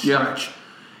in one stretch. Yeah.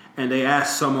 And they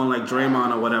asked someone like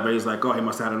Draymond or whatever. He's like, "Oh, he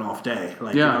must have had an off day."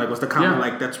 What's the comment?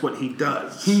 Like that's what he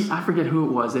does. I forget who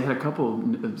it was. They had a couple.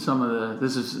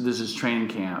 This is training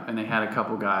camp, and they had a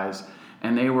couple guys,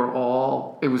 and they were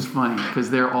all. It was funny because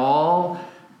they're all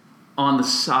on the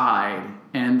side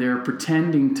and they're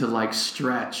pretending to like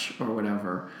stretch or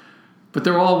whatever. But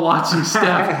they're all watching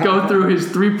Steph go through his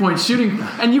 3-point shooting,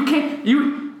 and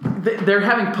they're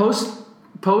having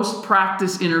post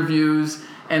practice interviews,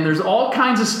 and there's all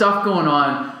kinds of stuff going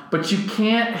on, but you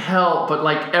can't help but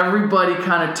like everybody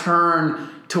kind of turn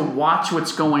to watch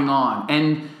what's going on.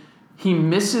 And he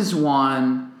misses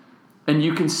one, and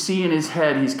you can see in his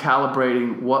head he's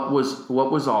calibrating what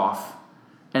was off,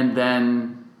 and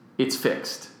then it's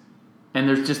fixed. And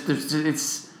we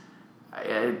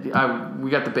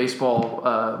got the baseball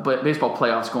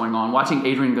playoffs going on. Watching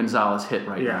Adrian Gonzalez hit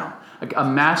right now, a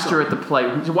master at the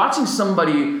plate. Watching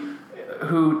somebody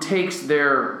who takes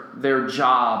their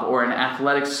job or an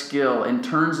athletic skill and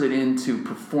turns it into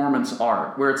performance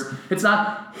art, where it's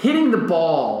not hitting the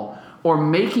ball or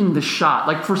making the shot.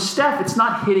 Like for Steph, it's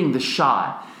not hitting the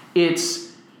shot;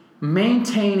 it's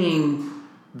maintaining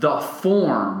the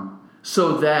form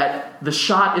so that the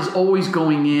shot is always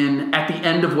going in at the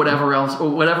end of whatever else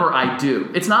or whatever I do.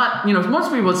 It's not,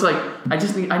 most people it's like, I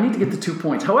need to get the 2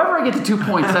 points. However I get the 2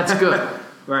 points, that's good.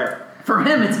 Right. For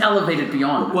him, it's elevated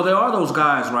beyond. Well, there are those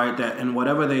guys, right, that in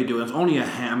whatever they do, it's only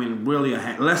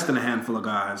less than a handful of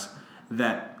guys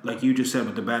that, like you just said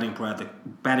with the batting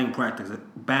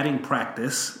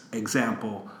practice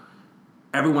example,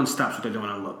 everyone stops what they're doing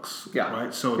and looks. Yeah.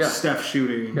 Right? So it's Steph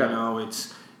shooting,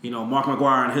 it's Mark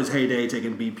McGuire in his heyday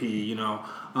taking BP,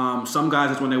 some guys,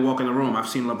 it's when they walk in the room. I've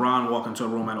seen LeBron walk into a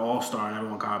room at All-Star and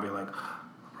everyone kind of be like,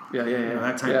 LeBron.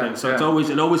 That type thing. So it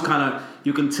always kind of,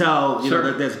 you can tell,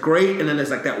 that there's great and then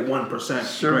there's like that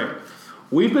 1%. Sure. Great.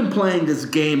 We've been playing this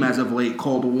game as of late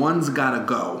called One's Gotta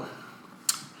Go.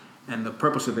 And the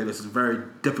purpose of it is a very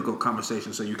difficult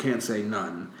conversation, so you can't say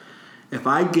none. If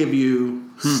I give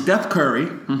you Steph Curry,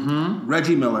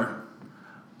 Reggie Miller,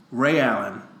 Ray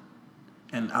Allen,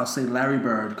 and I'll say Larry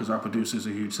Bird because our producer is a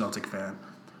huge Celtic fan.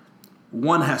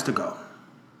 One has to go.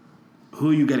 Who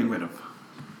are you getting rid of?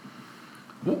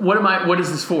 What is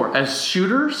this for? As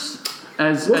shooters?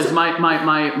 As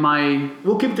my.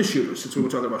 We'll keep the shooters since we were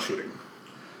talking about shooting.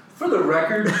 For the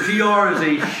record, PR is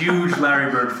a huge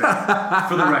Larry Bird fan.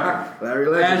 For the record, Larry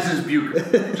Legend. As is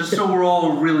Bucher. Just so we're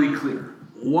all really clear.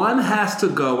 One has to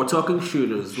go. We're talking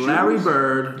shooters. Larry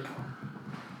Bird,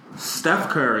 Steph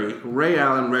Curry, Ray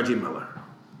Allen, Reggie Miller.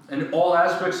 In all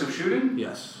aspects of shooting?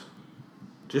 Yes.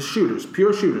 Just shooters,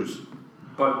 pure shooters.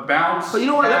 But bounce. But you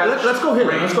know what? Let's go here.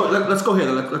 Let's go here.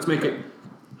 Let's make it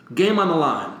game on the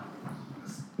line.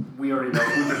 We already know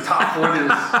who the top one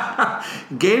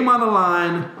is. Game on the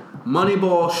line, money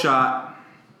ball shot.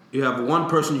 You have one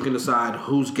person you can decide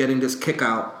who's getting this kick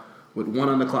out with 1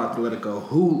 on the clock to let it go.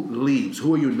 Who leaves?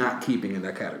 Who are you not keeping in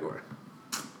that category?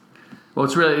 Well,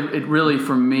 it really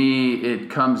for me, it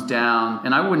comes down,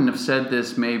 and I wouldn't have said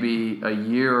this maybe a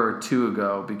year or two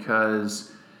ago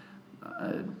because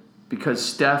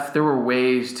Steph, there were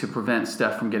ways to prevent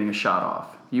Steph from getting a shot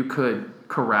off. You could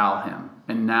corral him,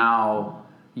 and now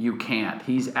you can't.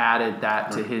 He's added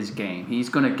that to his game. He's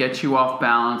going to get you off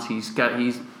balance. He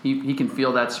can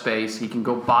feel that space. He can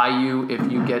go by you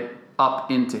if you get up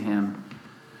into him.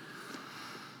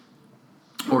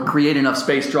 Or create enough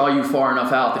space, draw you far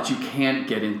enough out that you can't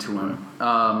get into him.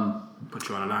 Put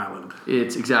you on an island.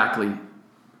 It's exactly.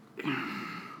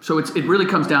 So it really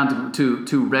comes down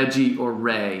to Reggie or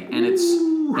Ray, and it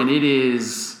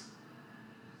is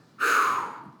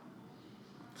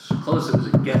as close as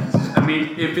it gets. I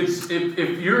mean,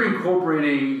 if you're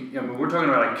incorporating, we're talking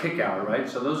about a kick out, right?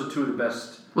 So those are two of the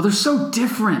best. Well, they're so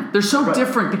different. They're so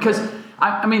different because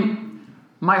I mean,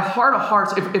 my heart of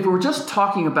hearts. If we're just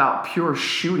talking about pure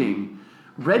shooting,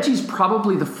 Reggie's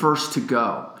probably the first to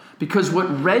go because what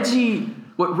Reggie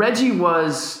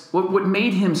was, what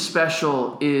made him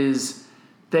special is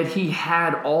that he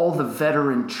had all the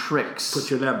veteran tricks.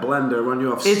 Put you in that blender, run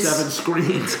you off 7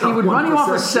 screens. He would run you off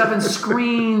of 7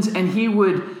 screens, and he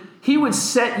would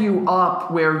set you up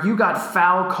where you got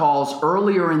foul calls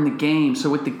earlier in the game. So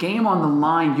with the game on the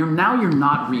line, you're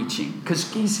not reaching because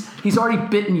he's already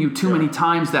bitten you too many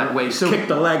times that way. So kick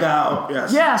the leg out.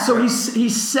 Yes. Yeah. So he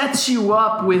sets you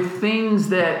up with things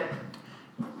that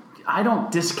I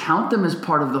don't discount them as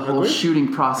part of the whole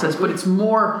shooting process, but it's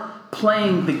more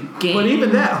playing the game. But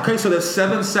even that, okay, so there's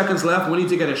 7 seconds left. We need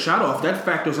to get a shot off. That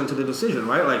factors into the decision,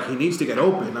 right? Like, he needs to get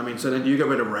open. I mean, so then do you get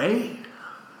rid of Ray?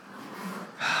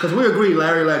 Because we agree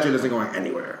Larry Legend isn't going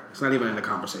anywhere. It's not even in the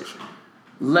conversation.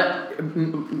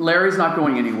 Larry's not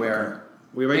going anywhere.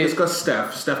 We already discussed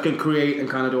Steph. Steph can create and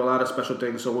kind of do a lot of special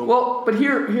things. So but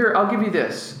here, I'll give you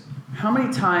this. How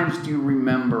many times do you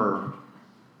remember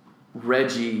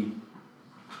Reggie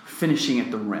finishing at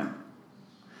the rim?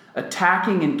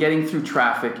 Attacking and getting through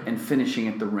traffic and finishing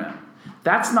at the rim.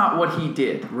 That's not what he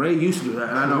did. Ray used to do that.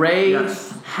 And I know, Ray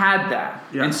had that.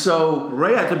 Yes. And so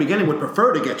Ray at the beginning would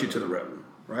prefer to get you to the rim,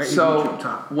 right? So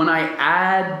when I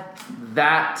add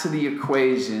that to the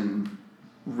equation,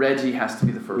 Reggie has to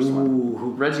be the first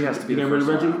one. Reggie has to be the first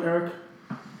one. Reggie, Eric?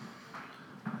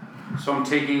 So I'm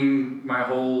taking my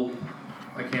whole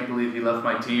I can't believe he left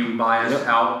my team bias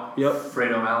out. Yep.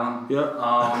 Fredo Allen. Yep.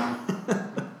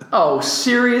 Oh,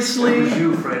 seriously? It was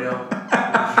you, Fredo.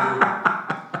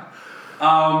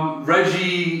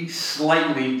 Reggie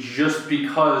slightly, just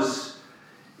because,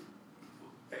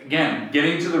 again,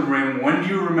 getting to the rim, when do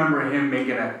you remember him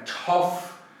making a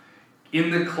tough, in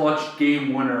the clutch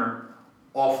game winner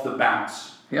off the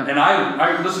bounce? Yeah. And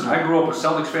I grew up a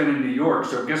Celtics fan in New York,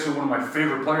 so guess who one of my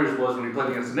favorite players was when he played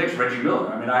against the Knicks? Reggie Miller.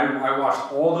 I mean, I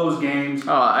watched all those games.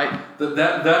 That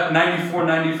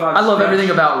 94-95 I love everything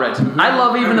about Reggie. I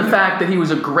love even the fact that he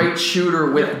was a great shooter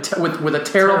with a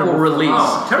terrible release.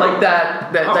 Like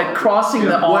that crossing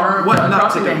the arm,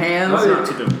 crossing the hands. What not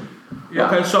to do.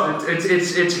 Yeah. Okay, so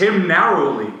it's him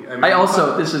narrowly. I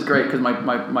also, this is great because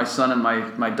my son and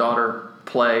my daughter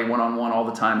play one-on-one all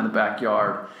the time in the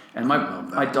backyard. And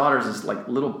my daughter's this like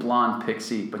little blonde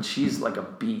pixie, but she's like a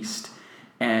beast.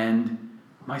 And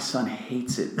my son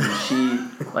hates it when she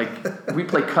we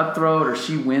play cutthroat or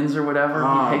she wins or whatever.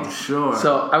 Oh, he hates sure.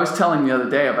 So I was telling the other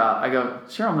day I go,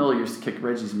 Cheryl Miller used to kick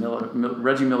Reggie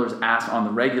Miller's ass on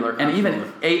the regular, and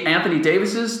even Anthony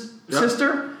Davis's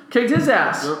sister kicked his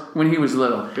ass when he was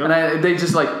little. Yep. And they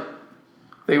just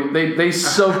they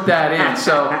soaked that in.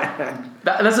 So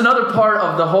that's another part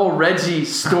of the whole Reggie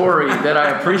story that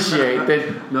I appreciate.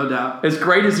 That no doubt. As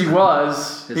great as he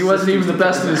was, he wasn't even the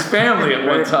best of his family at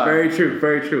one time. Very true.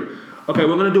 Very true. Okay,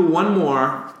 we're gonna do one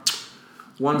more.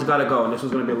 One's got to go, and this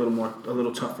one's gonna be a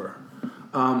little tougher.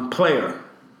 Player.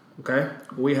 Okay,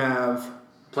 we have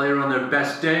player on their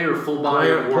best day or full body.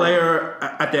 Player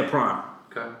at their prime.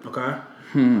 Okay.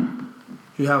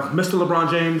 You have Mr. LeBron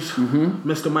James,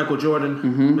 Mr. Michael Jordan,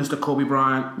 Mr. Kobe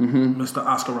Bryant, Mr.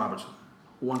 Oscar Robertson.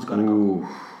 One's got to go.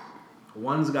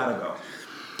 One's got to go.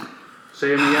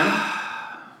 Say him again.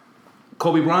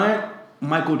 Kobe Bryant,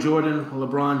 Michael Jordan,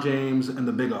 LeBron James, and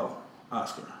the Big O,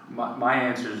 Oscar. My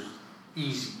answer is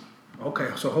easy. Okay,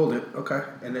 so hold it. Okay.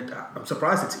 And I'm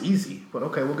surprised it's easy, but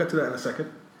okay, we'll get to that in a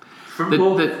second.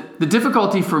 The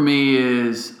difficulty for me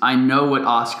is I know what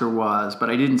Oscar was,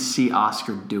 but I didn't see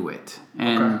Oscar do it,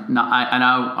 and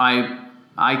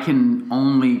I can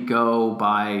only go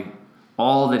by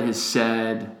all that is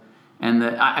said, and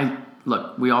that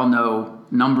look. We all know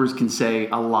numbers can say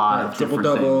a lot of different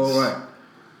things. Right.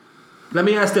 Let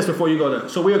me ask this before you go there.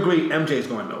 So we agree MJ's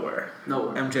going nowhere.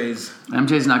 Nowhere.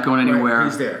 MJ's not going anywhere. Right,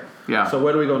 he's there. Yeah. So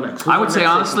where do we go next? I would say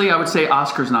honestly, I would say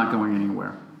Oscar's not going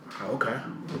anywhere. Okay.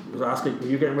 Was Oscar? Were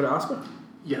you getting rid of Oscar?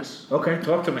 Yes. Okay,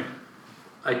 talk to me.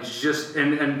 I just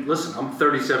and listen. I'm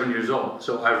 37 years old,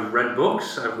 so I've read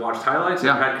books, I've watched highlights,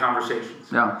 I've had conversations.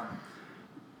 Yeah.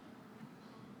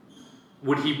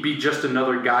 Would he be just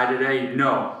another guy today?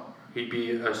 No. He'd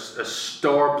be a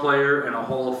star player and a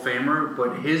Hall of Famer,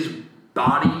 but his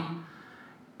body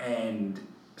and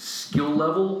skill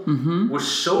level was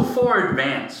so far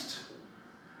advanced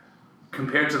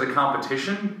compared to the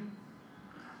competition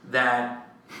that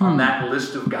on that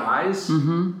list of guys,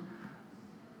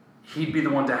 he'd be the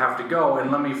one to have to go.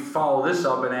 And let me follow this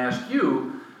up and ask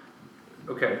you,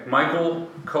 okay, Michael,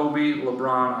 Kobe,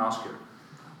 LeBron, Oscar.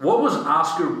 what was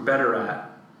Oscar better at,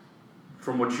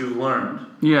 from what you learned,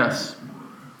 Yes.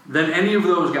 than any of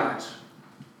those guys?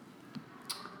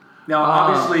 Now,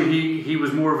 obviously, he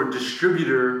was more of a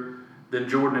distributor than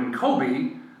Jordan and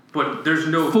Kobe, but there's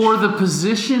no... For the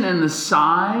position and the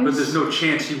size? But there's no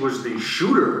chance he was the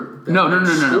shooter. No. Not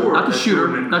the shooter.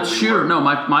 Not shooter. No,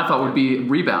 my thought would be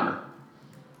rebounder.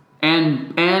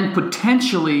 And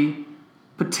potentially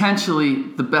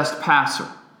the best passer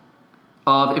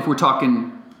of, if we're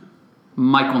talking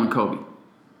Michael and Kobe.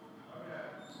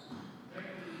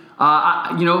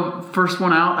 First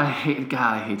one out, I hate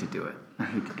to do it.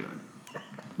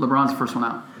 LeBron's the first one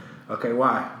out. Okay,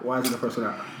 why? Why is he the first one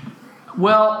out?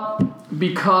 Well,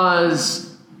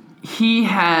 because he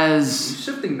has... Are you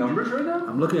sifting numbers right now?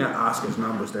 I'm looking at Oscar's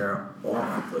numbers. They're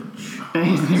off the chart.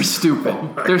 They're stupid.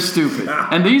 They're stupid.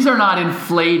 And these are not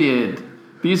inflated.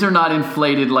 These are not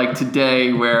inflated like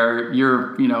today, where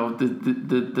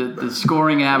the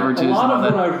scoring averages. A lot and all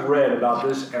of what that. I've read about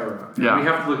this era, Yeah. we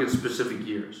have to look at specific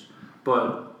years,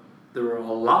 but there were a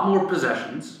lot more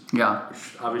possessions. Yeah.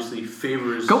 Which obviously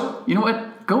favors. You know what?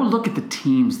 Go look at the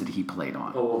teams that he played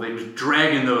on. Oh, well, they was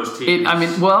dragging those teams.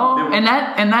 And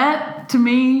that to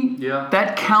me, Yeah.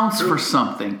 that counts for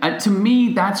something. To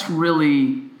me, that's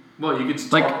really. Well, you could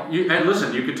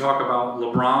you could talk about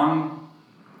LeBron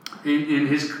in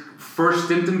his first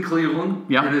stint in Cleveland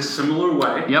in a similar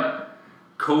way. Yep.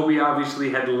 Kobe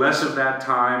obviously had less of that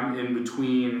time in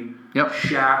between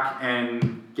Shaq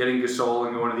and getting Gasol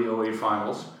and going to the 08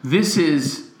 finals. This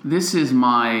is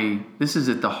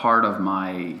at the heart of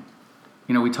my,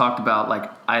 we talked about, like,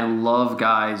 I love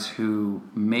guys who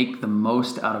make the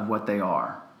most out of what they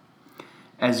are.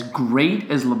 As great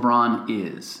as LeBron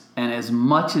is, and as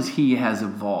much as he has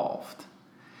evolved,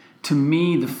 to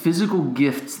me, the physical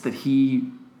gifts that he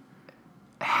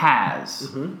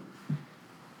has,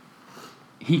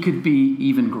 he could be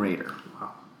even greater.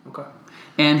 Wow. Okay.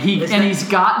 And he's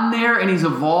gotten there, and he's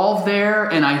evolved there,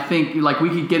 and I think, like, we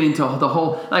could get into the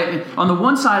whole, like, on the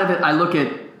one side of it, I look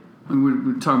at,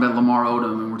 we're talking about Lamar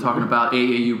Odom, and we're talking about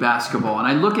AAU basketball, and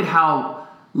I look at how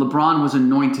LeBron was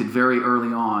anointed very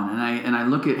early on, and I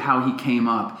look at how he came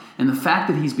up, and the fact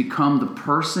that he's become the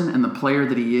person and the player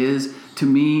that he is, to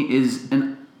me, is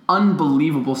an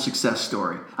unbelievable success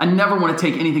story. I never want to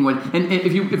take anything away, and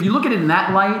if you look at it in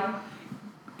that light,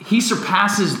 he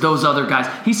surpasses those other guys.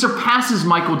 He surpasses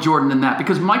Michael Jordan in that,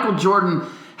 because Michael Jordan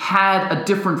had a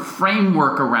different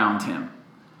framework around him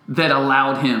that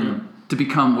allowed him to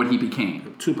become what he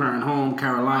became. Two-parent home,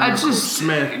 Carolina,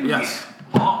 Smith, yes.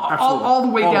 All the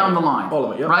way down the line. All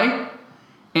of it, yep. Right?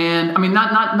 And, I mean,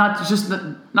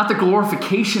 not the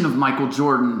glorification of Michael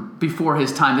Jordan before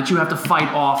his time that you have to fight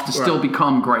off to still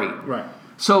become great. Right.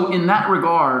 So, in that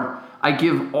regard, I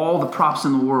give all the props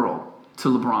in the world to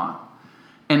LeBron.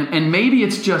 And maybe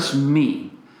it's just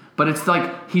me, but it's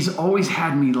like he's always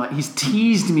had me, like, he's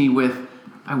teased me with,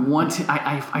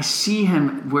 I see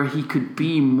him where he could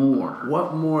be more.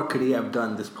 What more could he have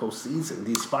done this postseason?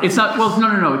 These finals? It's not, well,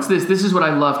 no. It's this. This is what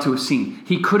I love to have seen.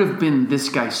 He could have been this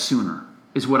guy sooner,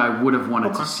 is what I would have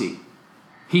wanted to see.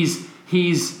 He's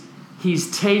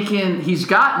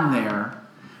gotten there,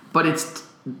 but it's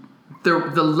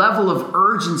the level of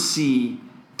urgency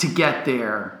to get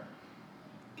there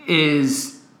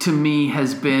is, to me,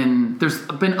 there's been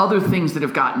other things that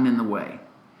have gotten in the way.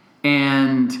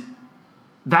 And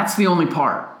that's the only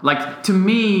part. Like, to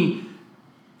me,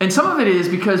 and some of it is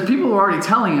because people were already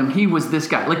telling him he was this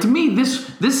guy. Like, to me, this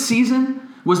season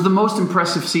was the most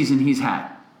impressive season he's had.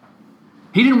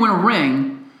 He didn't win a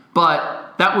ring,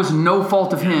 but that was no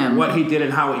fault of him. What he did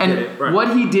and how he did it. Right.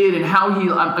 What he did and how he,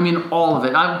 I mean, all of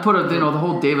it. I put the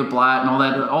whole David Blatt and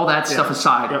all that stuff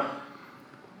aside. Yep.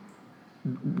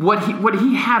 What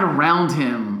he had around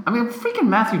him. I mean, freaking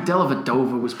Matthew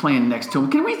Dellavedova was playing next to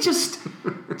him. Can we just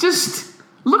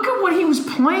look at what he was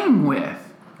playing with,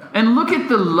 and look at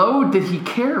the load that he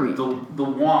carried. The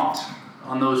want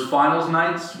on those finals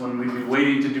nights when we'd be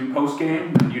waiting to do post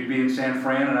game, and you'd be in San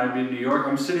Fran and I'd be in New York.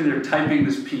 I'm sitting there typing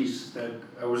this piece that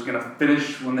I was going to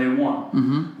finish when they won.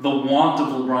 Mm-hmm. The want of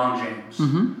LeBron James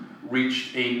Mm-hmm.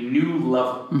 reached a new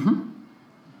level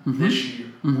this year.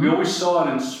 Mm-hmm. We always saw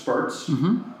it in spurts.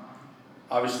 Mm-hmm.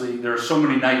 Obviously, there are so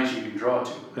many nights you can draw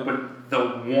to, but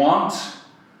the want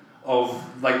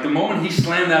of, like, the moment he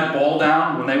slammed that ball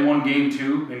down when they won Game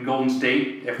 2 in Golden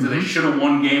State after they should have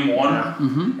won Game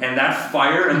 1, and that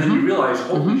fire, and then you realize,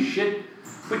 holy shit,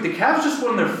 wait, the Cavs just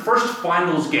won their first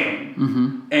finals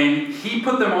game, and he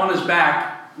put them on his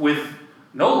back with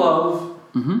no Love,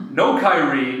 no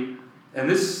Kyrie, and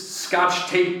this Scotch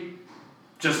tape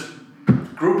just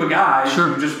group of guys Sure.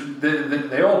 who just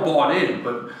they all bought in.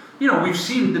 But we've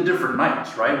seen the different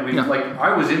nights, right? Like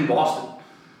I was in Boston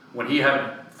when he had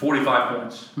 45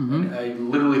 points. And I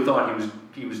literally thought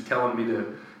he was telling me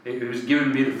he was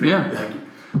giving me the finger. Yeah.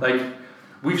 Like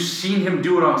we've seen him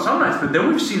do it on some nights, but then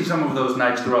we've seen some of those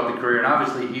nights throughout the career, and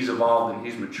obviously he's evolved and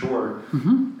he's matured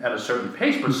at a certain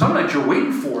pace. But some nights you're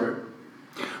waiting for it.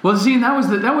 Well, see, and that was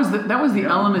the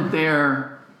element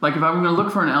there. Like, if I'm going to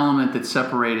look for an element that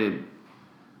separated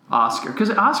Oscar, because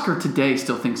Oscar today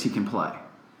still thinks he can play.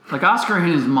 Like, Oscar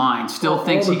in his mind still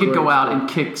thinks he could go out and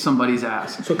kick somebody's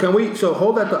ass. So So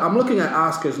hold that. I'm looking at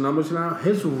Oscar's numbers now.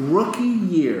 His rookie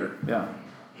year. Yeah.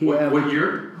 What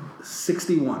year?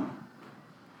 61.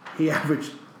 He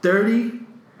averaged 30,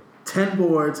 10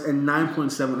 boards, and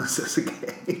 9.7 assists a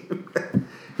game.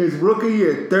 His rookie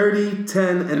year, 30, 10, and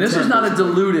 10. And this is not a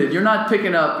diluted. You're not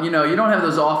picking up, you don't have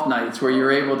those off nights where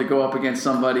you're able to go up against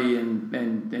somebody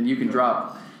and you can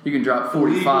drop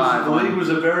 45. The league was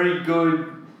a very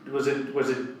good, was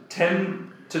it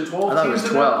 10 to 12 I thought it was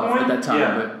 12 at that time.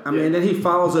 Yeah. But And then he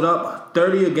follows it up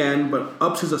 30 again, but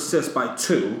ups his assists by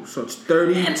 2. So it's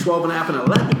 30, 12 and a half, and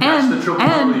 11. That's the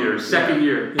triple-double year, second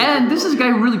year. And this is a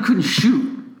guy who really couldn't shoot.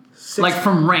 Like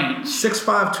from range. 6'5",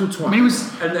 220. I mean, he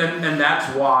was... And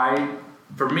that's why,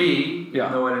 for me,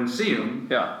 even though I didn't see him,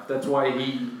 that's why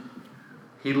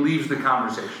he leaves the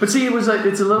conversation. But see,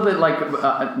 it's a little bit like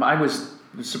I was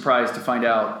surprised to find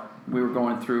out we were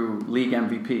going through league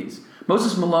MVPs.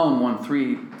 Moses Malone won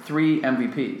three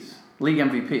MVPs, league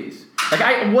MVPs. Like,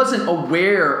 I wasn't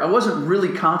aware, I wasn't really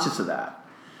conscious of that.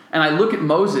 And I look at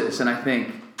Moses and I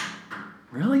think,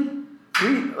 really?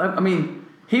 I mean,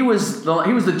 he was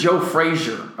the Joe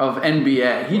Frazier of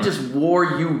NBA. He just wore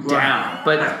you down.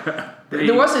 But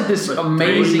there wasn't this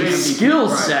amazing skill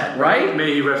set, right?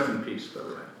 May he rest in peace, by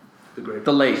the way.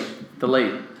 The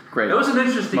late, great. It was an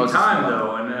interesting Moses time, Malone.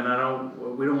 though,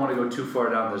 and we don't want to go too far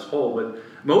down this hole, but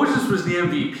Moses was the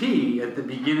MVP at the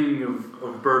beginning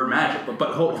of Bird Magic.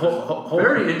 But hold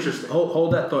very interesting.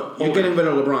 Hold that thought. You're getting rid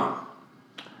of LeBron.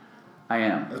 I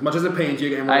am. As much as it pains you,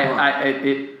 you're getting rid of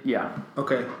LeBron. Yeah.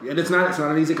 Okay. And it's not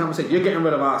an easy conversation. You're getting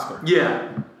rid of Oscar.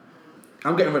 Yeah.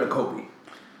 I'm getting rid of Kobe.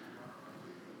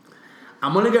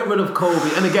 I'm going to get rid of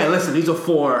Kobe. And again, listen, these are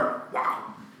 4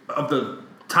 of the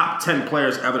top 10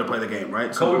 players ever to play the game,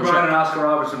 right? So Kobe Bryant and Oscar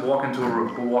Robertson walk into a room.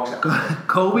 Who walks out?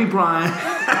 Kobe Bryant.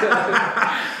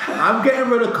 I'm getting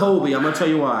rid of Kobe. I'm going to tell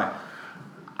you why.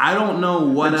 I don't know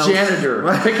what else. Janitor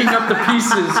picking up the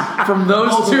pieces from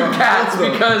those two cats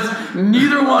because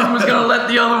neither one was going to let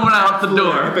the other one out the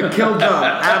door. If it killed them,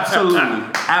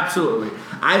 absolutely.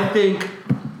 I think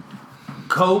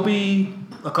Kobe.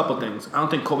 A couple things. I don't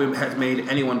think Kobe has made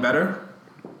anyone better.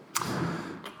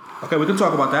 Okay, we can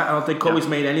talk about that. I don't think Kobe's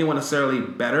made anyone necessarily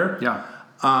better. Yeah.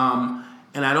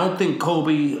 And I don't think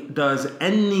Kobe does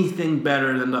anything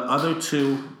better than the other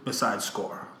 2 besides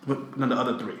score, than the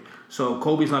other 3. So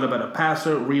Kobe's not a better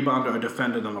passer, rebounder, or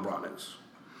defender than LeBron is,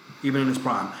 even in his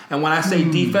prime. And when I say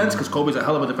defense, because Kobe's a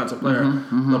hell of a defensive player,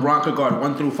 LeBron could guard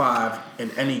 1 through 5 in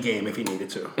any game if he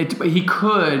needed to. He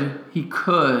could.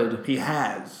 He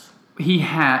has.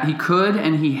 He could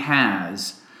and he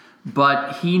has,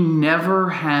 but he never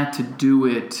had to do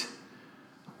it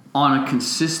on a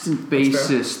consistent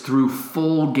basis through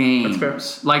full games.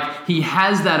 That's fair. Like, he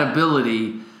has that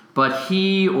ability, but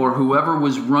he or whoever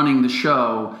was running the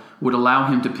show would allow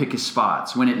him to pick his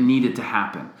spots when it needed to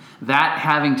happen. That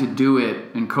having to do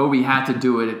it, and Kobe had to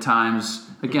do it at times,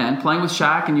 again, playing with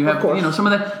Shaq, and you have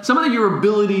some of your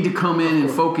ability to come in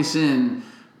and focus in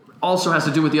also has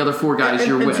to do with the other 4 guys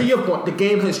you're with. And to your point, the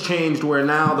game has changed where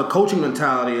now the coaching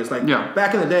mentality is like,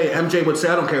 back in the day, MJ would say,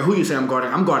 I don't care who you say I'm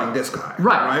guarding this guy.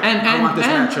 Right? And I want this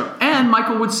matchup. And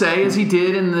Michael would say, as he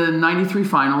did in the 93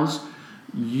 finals,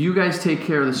 you guys take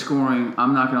care of the scoring.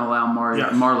 I'm not going to allow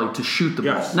Marley to shoot the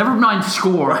ball. Never mind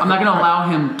score. I'm not going to allow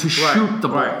him to shoot the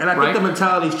ball. And I think the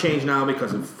mentality's changed now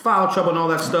because of foul trouble and all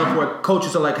that stuff where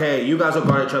coaches are like, hey, you guys will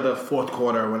guard each other 4th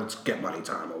quarter when it's get money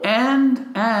time.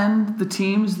 And the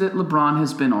teams that LeBron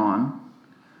has been on,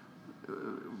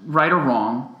 right or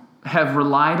wrong, have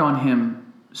relied on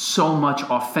him so much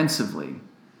offensively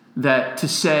that to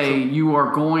say you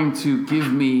are going to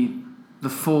give me the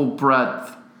full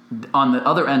breadth on the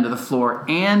other end of the floor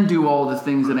and do all the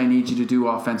things that I need you to do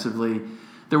offensively,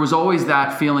 there was always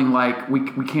that feeling like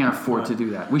we can't afford to do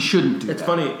that. We shouldn't do that. It's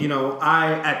funny,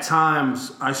 at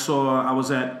times I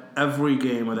was at every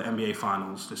game of the NBA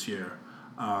Finals this year.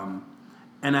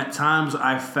 And at times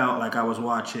I felt like I was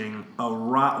watching a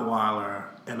Rottweiler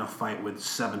in a fight with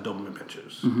 7 Doberman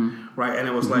pinschers, right? And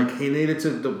it was like he needed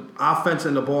to, the offense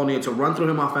and the ball needed to run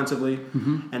through him offensively,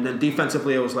 and then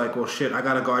defensively it was like, well, shit, I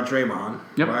got to guard Draymond,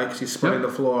 right? Because he's spreading the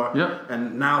floor,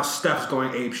 and now Steph's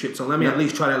going ape shit, so let me at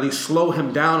least try to slow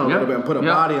him down a little bit and put a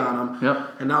body on him.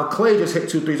 And now Clay just hit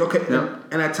 2 threes, okay,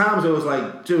 and at times it was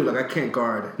like, dude, like I can't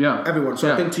guard everyone.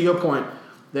 So I think to your point,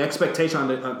 the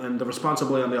expectation and the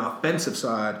responsibility on the offensive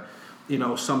side,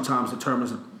 sometimes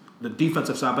determines the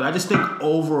defensive side. But I just think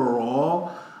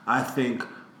overall, I think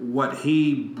what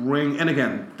he brings, and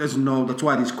again, that's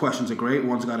why these questions are great.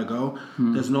 One's got to go.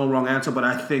 There's no wrong answer, but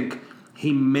I think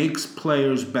he makes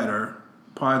players better.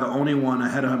 Probably the only one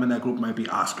ahead of him in that group might be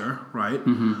Oscar, right?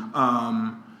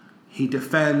 He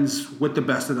defends with the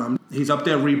best of them. He's up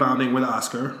there rebounding with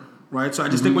Oscar, right? So I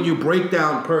just think when you break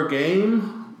down per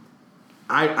game,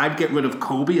 I'd get rid of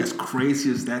Kobe, as crazy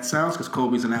as that sounds, because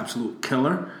Kobe's an absolute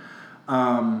killer.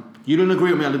 You didn't agree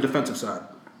with me on the defensive side.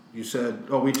 You said,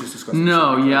 we just discussed it.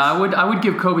 No, I would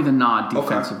give Kobe the nod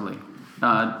defensively.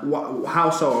 Okay.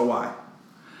 How so or why?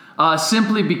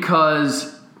 Simply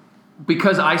because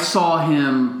I saw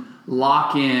him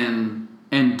lock in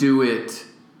and do it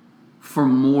for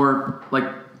more, like,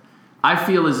 I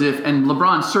feel as if, and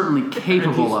LeBron's certainly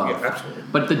capable of, absolutely.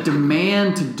 But the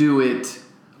demand to do it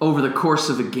over the course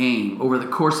of a game, over the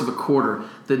course of a quarter,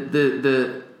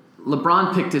 the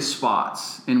LeBron picked his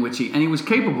spots in which he was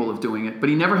capable of doing it, but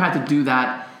he never had to do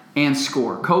that and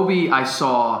score. Kobe, I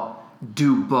saw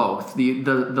do both. The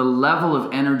level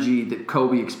of energy that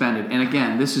Kobe expended, and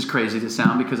again, this is crazy to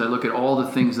sound because I look at all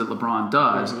the things that LeBron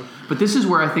does, but this is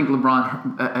where I think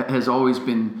LeBron has always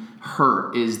been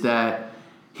hurt, is that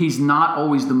he's not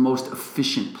always the most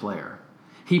efficient player.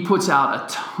 He puts out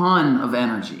a ton of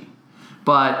energy,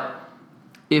 but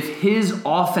if his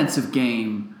offensive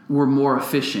game were more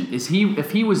efficient,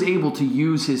 if he was able to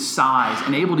use his size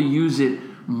and able to use it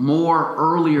more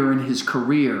earlier in his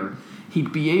career,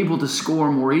 he'd be able to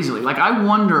score more easily. Like, I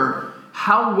wonder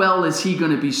how well is he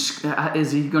going to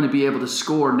be able to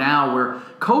score now, where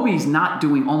Kobe's not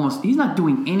doing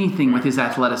anything with his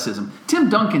athleticism. Tim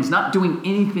Duncan's not doing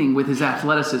anything with his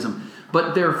athleticism,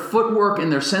 but their footwork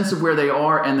and their sense of where they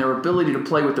are and their ability to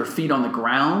play with their feet on the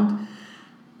ground,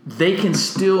 they can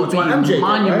still be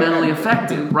monumentally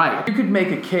effective. Right. You could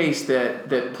make a case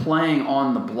that playing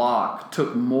on the block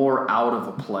took more out of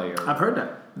a player. I've heard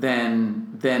that.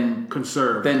 Than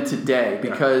conserve than today,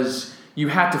 because you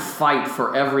had to fight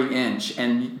for every inch,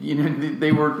 and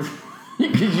they were you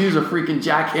could use a freaking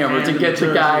jackhammer to get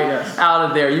the guy out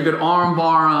of there. You could arm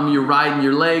bar him, you're riding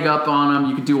your leg up on him,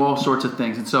 you could do all sorts of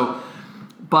things. And so,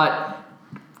 but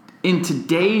in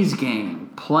today's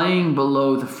game, playing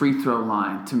below the free throw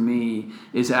line, to me,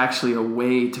 is actually a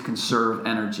way to conserve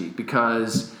energy,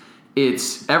 because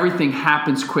everything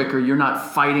happens quicker. You're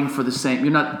not fighting for the same.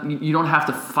 You don't have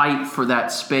to fight for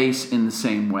that space in the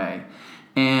same way.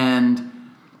 And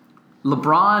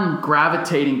LeBron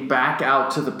gravitating back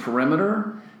out to the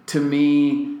perimeter, to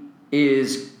me,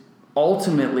 is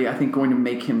ultimately, I think, going to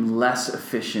make him less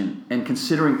efficient. And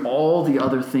considering all the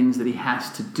other things that he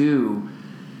has to do,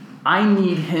 I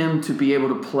need him to be able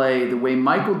to play the way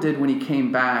Michael did when he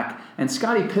came back, and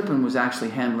Scottie Pippen was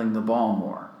actually handling the ball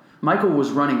more. Michael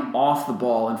was running off the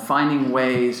ball and finding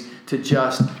ways to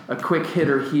just a quick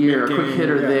hitter here, a quick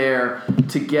hitter there,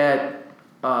 to get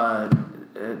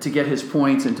his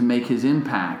points and to make his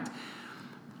impact.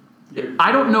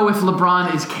 I don't know if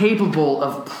LeBron is capable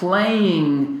of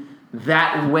playing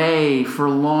that way for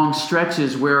long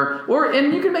stretches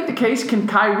and you can make the case, can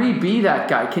Kyrie be that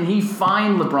guy? Can he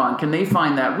find LeBron? Can they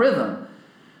find that rhythm?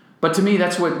 But to me,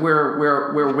 that's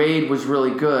where Wade was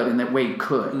really good, and that Wade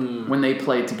could when they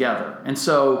played together. And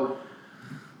so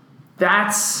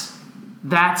that's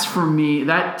for me.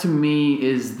 That to me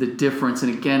is the difference.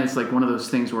 And again, it's like one of those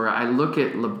things where I look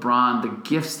at LeBron, the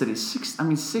gifts that he's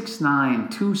 6'9",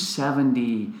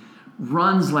 270,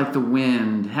 runs like the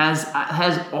wind, has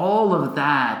all of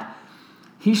that.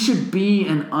 He should be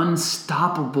an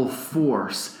unstoppable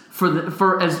force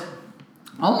for as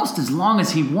almost as long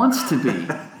as he wants to be.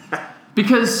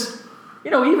 Because,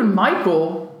 even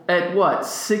Michael at what,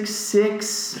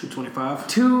 6'6", 225,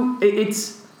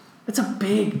 it's a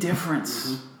big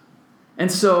difference.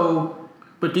 And so,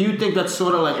 but do you think that's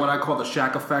sort of like what I call the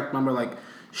Shaq effect? Remember, like,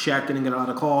 Shaq didn't get a lot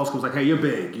of calls because, like, hey, you're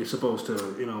big, you're supposed to,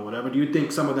 whatever. Do you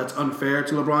think some of that's unfair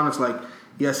to LeBron? It's like,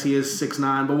 yes, he is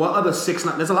 6'9", but what other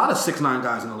 6'9"? There's a lot of 6'9"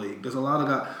 guys in the league. There's a lot of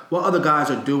guys. What other guys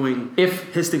are doing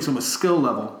his things from a skill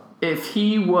level? If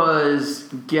he was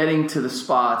getting to the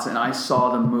spots and I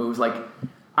saw the moves, like,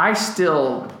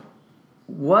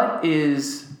 what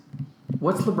is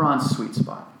What's LeBron's sweet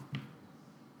spot?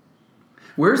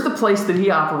 Where's the place that he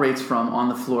operates from on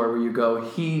the floor where you go,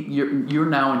 you're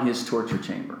now in his torture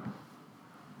chamber?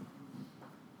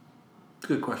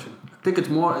 Good question. I think it's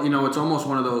more, it's almost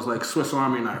one of those like Swiss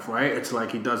Army knife, right? It's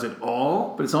like he does it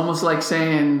all, but it's almost like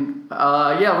saying,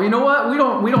 well, you know what? We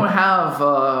don't have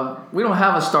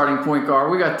a starting point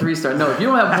guard. We got 3 stars. No, if you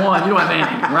don't have one, you don't have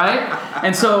anything, right?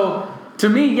 And so, to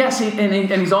me, yes,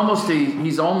 he's almost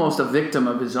a victim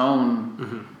of his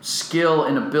own skill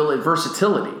and ability,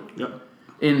 versatility. Yep.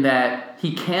 In that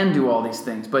he can do all these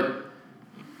things, but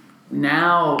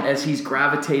now as he's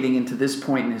gravitating into this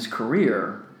point in his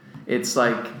career, it's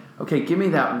like, okay, give me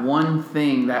that one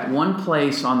thing, that one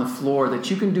place on the floor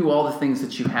that you can do all the things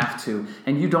that you have to,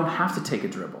 and you don't have to take a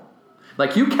dribble.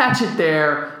 Like, you catch it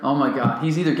there, oh my God,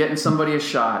 he's either getting somebody a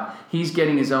shot, he's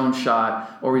getting his own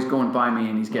shot, or he's going by me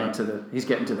and he's getting to the.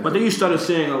 But then you started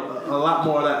seeing a lot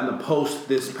more of that in the post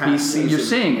this past season. You're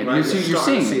seeing it. Right?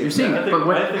 You're seeing it.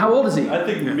 But how old is he? I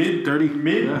think mid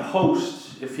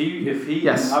post. If he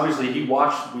yes. Obviously he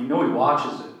watched. We know he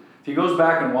watches it. If he goes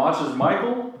back and watches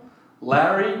Michael,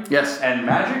 Larry, yes, and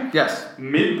Magic, yes,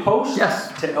 mid post,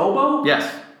 yes, to elbow,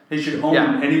 yes. He should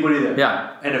own anybody there.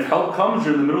 Yeah. And if help comes,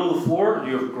 you're in the middle of the floor,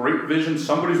 you have great vision,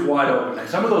 somebody's wide open. And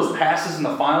some of those passes in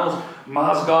the finals,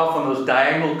 Mozgov on those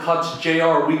diagonal cuts,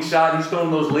 JR weak shot, he's throwing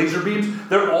those laser beams,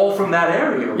 they're all from that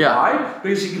area. Yeah. Why?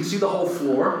 Because you can see the whole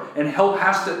floor, and help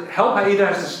either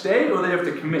has to stay or they have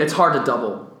to commit. It's hard to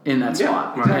double in that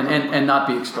spot and not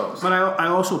be exposed. But I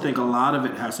also think a lot of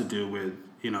it has to do with,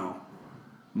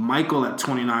 Michael at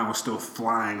 29 was still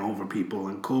flying over people,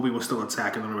 and Kobe was still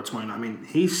attacking the number 29.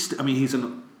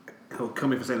 He'll kill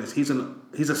me for saying this. He's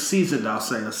a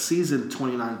seasoned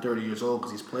 29, 30 years old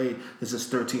because he's played. This is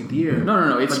his 13th year.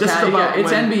 No. It's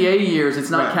NBA years. It's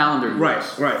not calendar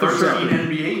years. Right. 13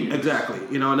 NBA years. Exactly.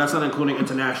 And that's not including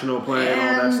international play and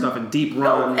all that stuff and deep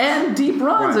runs. And deep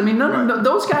runs. Right. I mean, no,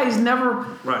 those guys never.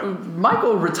 Right.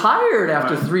 Michael retired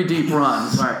after 3 deep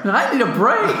runs. Right. I need a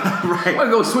break. Right. I'm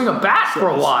gonna go swing a bat for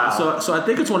a while. So I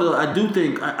think it's one of those. I do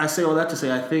think I say all that to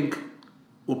say I think.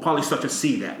 We'll probably start to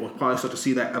see that. We'll probably start to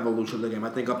see that evolution of the game. I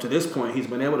think up to this point, he's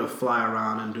been able to fly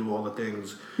around and do all the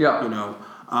things. Yeah.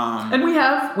 And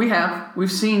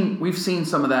we've seen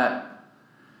some of that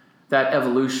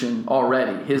evolution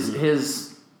already.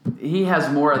 He has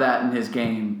more of that in his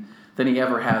game than he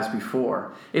ever has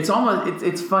before. It's almost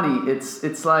it's funny.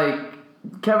 It's like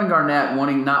Kevin Garnett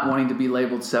not wanting to be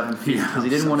labeled 7 feet because he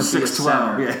didn't want to be a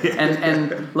center.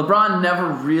 And LeBron never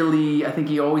really, I think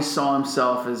he always saw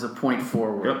himself as a point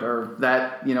forward or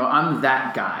that, I'm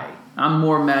that guy. I'm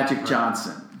more Magic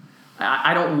Johnson.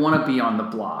 I don't want to be on the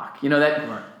block.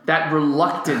 That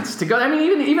reluctance to go. I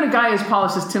mean, even a guy as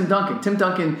polished as Tim Duncan. Tim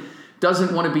Duncan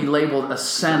doesn't want to be labeled a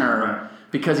center.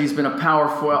 Because he's been a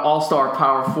all-star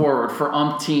power forward for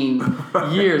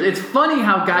umpteen years. It's funny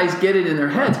how guys get it in their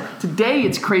heads. Today,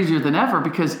 it's crazier than ever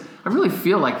because I really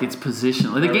feel like it's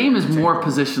positional. The game is more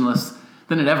positionless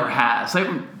than it ever has.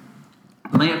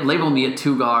 Label me a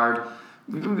 2 guard,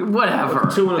 whatever.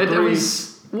 2 and a 3.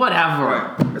 Whatever.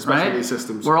 Right. Especially these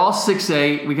systems. We're all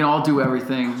 6'8". We can all do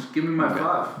everything. Just give me my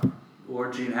 5.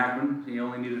 Or Gene Hackman. He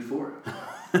only needed 4.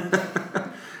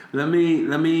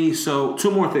 So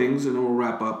 2 more things and then we'll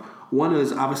wrap up. One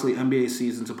is obviously NBA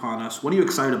season's upon us. What are you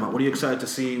excited about? What are you excited to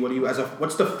see?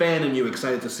 What's the fan in you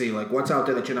excited to see? Like, what's out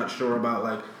there that you're not sure about?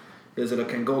 Like, is it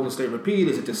can Golden State repeat?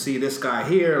 Is it to see this guy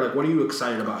here? Like, what are you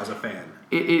excited about as a fan?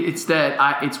 It's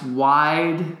it's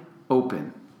wide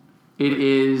open.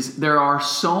 There are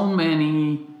so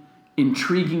many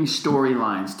intriguing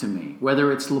storylines to me,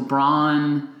 whether it's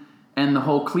LeBron and the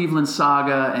whole Cleveland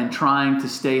saga and trying to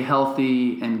stay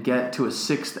healthy and get to a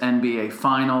 6th NBA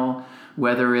final,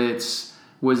 whether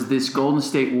was this Golden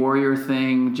State Warrior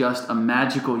thing just a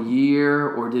magical year,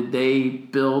 or did they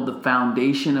build the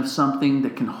foundation of something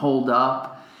that can hold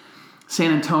up?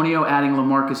 San Antonio adding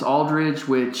LaMarcus Aldridge,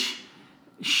 which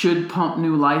should pump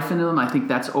new life into them. I think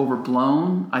that's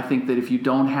overblown. I think that if you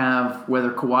don't have,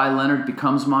 whether Kawhi Leonard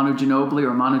becomes Manu Ginobili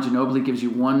or Manu Ginobili gives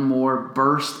you one more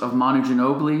burst of Manu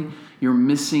Ginobili, you're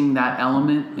missing that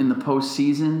element in the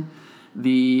postseason.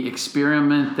 The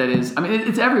experiment that is,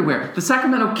 it's everywhere. The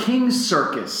Sacramento Kings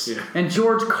circus and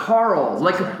George Karl.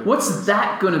 Like, what's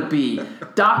that going to be?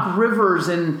 Doc Rivers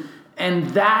and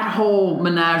that whole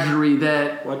menagerie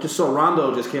that... Well, I just saw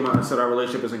Rondo just came out and said our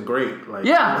relationship isn't great. Like,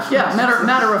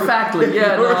 matter of factly.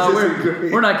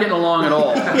 We're not getting along at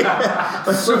all.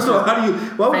 So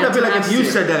what would that be like if you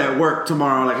said that at work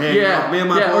tomorrow? Like, hey, me and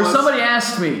my boss... Or somebody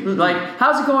asked me, like,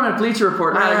 how's it going at Bleacher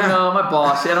Report? My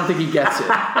boss, I don't think he gets it.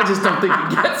 I just don't think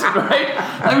he gets it, right?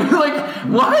 I mean, like,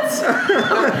 what?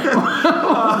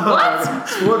 What?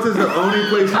 Sports is the only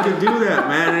place you can do that,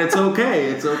 man, and it's okay.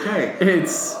 It's okay.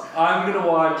 I'm gonna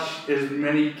watch as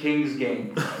many Kings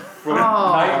games from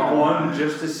night one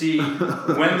just to see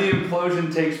when the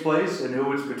implosion takes place and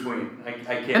who it's between. I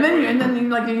can't. And then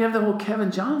like you have the whole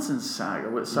Kevin Johnson saga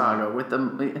with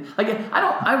them. Like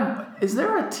is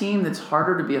there a team that's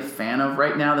harder to be a fan of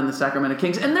right now than the Sacramento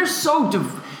Kings? And they're so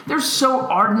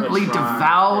ardently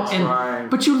devout,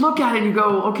 but you look at it and you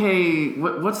go, okay,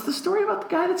 what's the story about the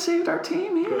guy that saved our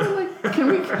team here? Like, can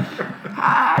we?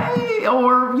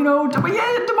 Or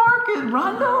DeMarcus,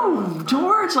 Rondo,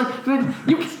 George, like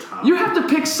you have to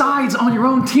pick sides on your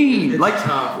own team. It's like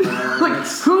tough, man. like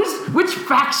which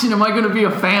faction am I going to be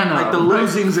a fan of? Like the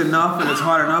losing's enough and it's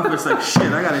hard enough. It's like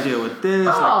shit. I got to deal with this.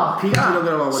 Like Pete, you don't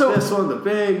get along with this one. The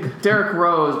big Derrick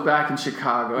Rose back in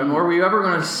Chicago. And are we ever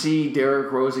going to see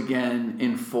Derrick Rose again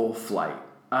in full flight?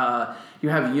 You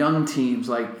have young teams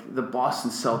like the Boston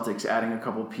Celtics adding a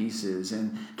couple pieces,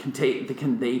 and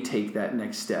can they take that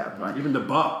next step? Even the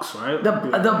Bucks, right? The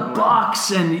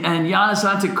Bucks and Giannis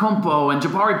Antetokounmpo and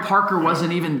Jabari Parker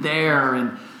wasn't even there,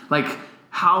 and like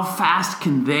how fast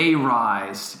can they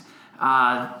rise?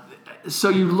 So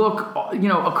you look,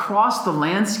 across the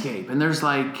landscape, and there's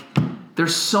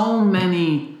so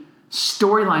many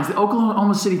storylines. The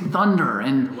Oklahoma City Thunder,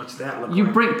 and what's that look you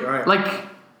like? bring like.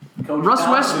 Russ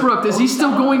Westbrook, is he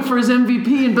still going for his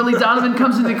MVP? And Billy Donovan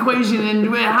comes into the equation, and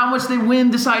how much they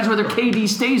win decides whether KD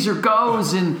stays or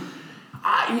goes. And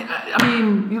I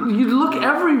mean, you look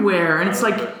everywhere, and it's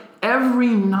like every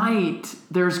night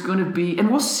there's going to be, and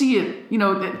we'll see it.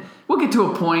 We'll get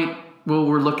to a point where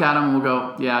we'll look at them and we'll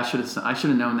go, yeah, I should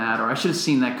have known that, or I should have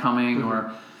seen that coming,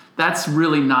 or that's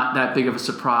really not that big of a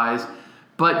surprise.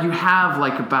 But you have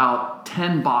like about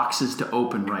 10 boxes to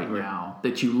open right now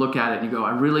that you look at it and you go,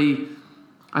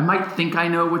 I might think I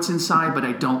know what's inside, but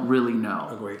I don't really know.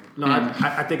 Agreed. No,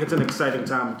 I think it's an exciting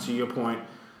time, to your point.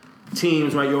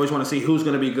 Teams, right? You always want to see who's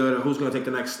going to be good or who's going to take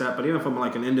the next step. But even from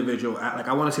like an individual, like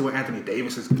I want to see what Anthony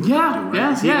Davis is going to do.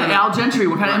 Right? Al Gentry,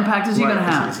 what kind of impact is he going to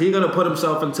have? Is he going to put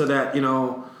himself into that,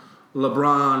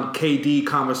 LeBron, KD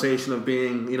conversation of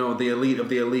being, the elite of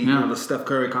the elite, the Steph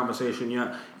Curry conversation,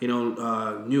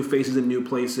 new faces in new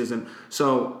places. And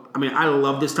so, I mean, I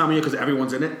love this time of year because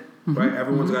everyone's in it, right?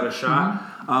 Everyone's got a shot.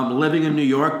 Living in New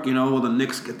York, will the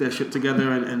Knicks get their shit together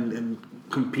and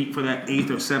compete for that 8th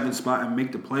or 7th spot and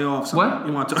make the playoffs? What?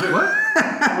 You want to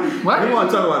What? You want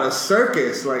to talk about a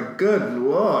circus? Like, good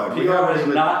Lord. PR has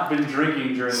not been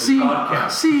drinking during the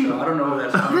podcast. So I don't know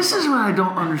what that's this is what I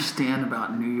don't understand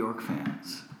about New York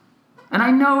fans. And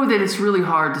I know that it's really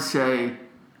hard to say,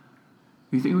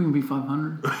 you think we can be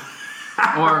 500?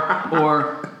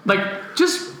 or like,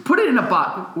 just put it in a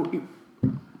box.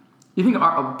 You think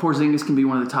Porzingis can be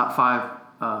one of the top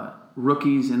 5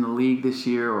 rookies in the league this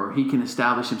year, or he can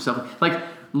establish himself? Like,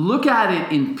 look at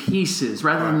it in pieces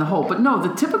rather than the whole. But no,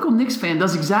 the typical Knicks fan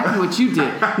does exactly what you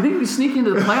did. You think we sneak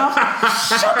into the playoffs?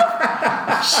 Shut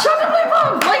the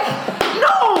mouth! Like,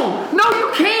 no,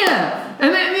 you can't.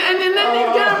 And then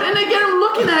they get him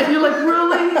looking at you like,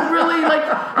 really,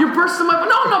 like you're bursting my.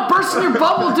 No, I'm not bursting your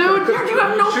bubble, dude. You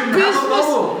have no business.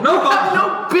 You have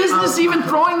no business even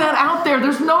throwing that out there.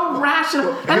 There's no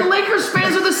rational. And Lakers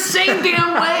fans are the same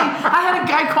damn way. I had a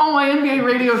guy call my NBA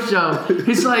radio show.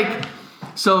 He's like,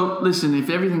 so listen, if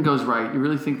everything goes right, you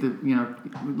really think that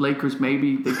Lakers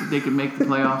maybe they could make the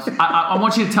playoffs? I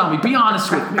want you to tell me. Be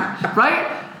honest with me,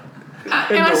 right?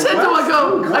 And I said to him, I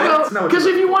go, because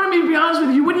if you wanted me to be honest with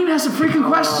you, you wouldn't even ask a freaking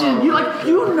question. In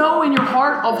your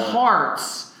heart of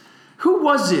hearts, who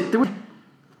was it? Yankees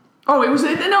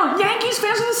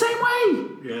fans are the same way.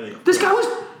 Yeah, this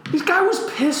guy was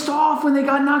pissed off when they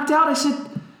got knocked out. I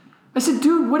said,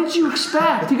 dude, what did you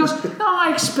expect? He goes, no,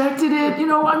 I expected it.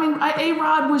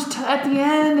 A-Rod was at the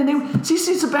end, and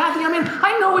CC Sabathia.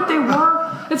 I know what they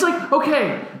were. It's like,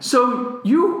 okay, so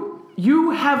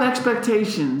you have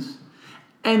expectations.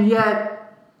 And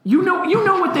yet, you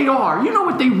know what they are. You know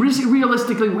what they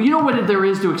realistically, you know what there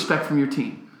is to expect from your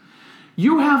team.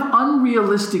 You have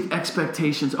unrealistic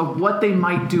expectations of what they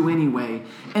might do anyway,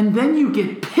 and then you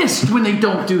get pissed when they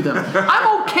don't do them.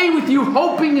 I'm okay with you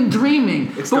hoping and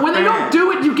dreaming, but when they don't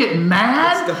do it, you get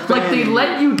mad, like they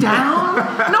let you down.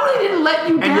 No, they didn't let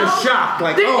you down. And you're shocked,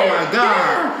 like, oh my God.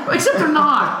 Yeah. Except they're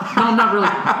not. No, not really.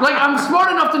 Like, I'm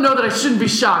smart enough to know that I shouldn't be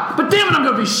shocked, but damn it, I'm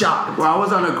going to be shocked. Well, I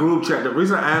was on a group chat. The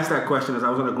reason I asked that question is I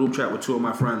was on a group chat with 2 of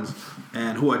my friends,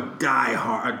 and who are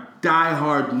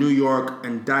diehard New York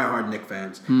and diehard Knicks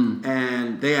fans.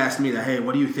 And they asked me that, hey,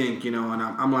 what do you think? And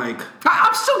I'm like,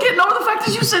 I'm still getting over the fact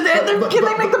that you said that they make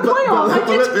the playoffs.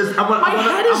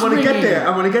 I'm going to get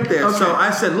there. Okay. So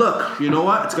I said, look, you know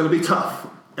what? It's going to be tough.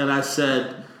 And I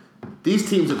said, these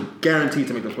teams are guaranteed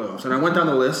to make the playoffs. And I went down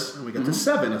the list, and we get to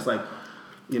 7. It's like,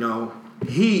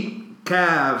 Heat,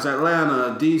 Cavs,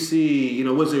 Atlanta,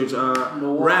 DC, Wizards,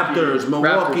 Raptors,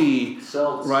 Milwaukee,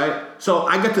 Celtics. Right? So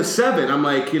I get to 7. I'm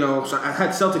like, so I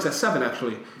had Celtics at 7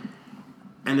 actually.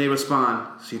 And they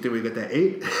respond, so you think we get that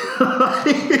 8?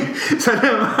 So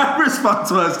then my response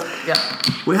was,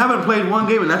 we haven't played one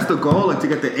game, and that's the goal, like to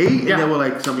get the 8. And they were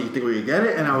like, somebody, you think we can get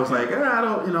it? And I was like, I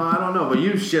don't know. But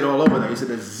you shit all over that. You said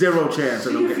there's 0 chance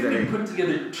of them getting that 8. Put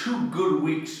together 2 good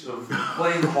weeks of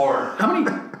playing hard.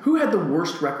 Who had the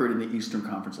worst record in the Eastern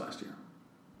Conference last year?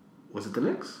 Was it the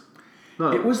Knicks?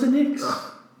 No. It was the Knicks.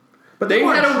 But they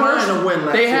had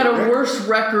a worse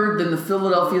record than the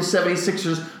Philadelphia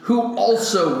 76ers, who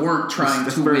also weren't trying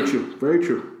to win.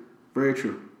 Very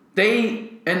true. They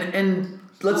and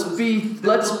let's be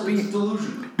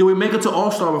delusional. Do we make it to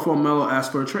All-Star before Melo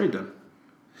asked for a trade then?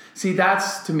 See,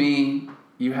 that's to me,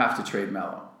 you have to trade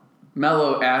Melo.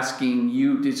 Melo asking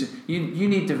you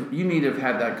need to have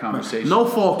had that conversation. No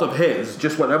fault of his,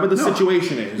 just whatever the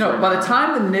situation is. No, by the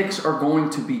time the Knicks are going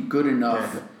to be good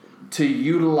enough to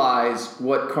utilize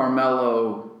what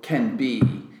Carmelo can be,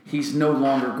 he's no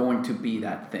longer going to be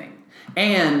that thing.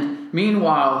 And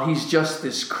meanwhile, he's just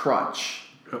this crutch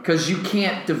because you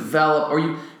can't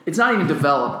develop, it's not even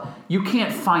develop. You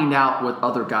can't find out what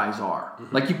other guys are.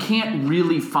 Like you can't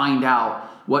really find out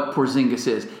what Porzingis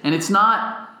is, and it's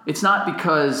not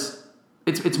because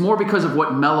it's more because of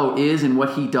what Melo is and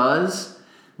what he does.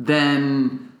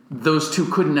 Then those two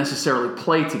couldn't necessarily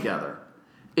play together.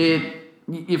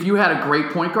 If you had a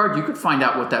great point guard, you could find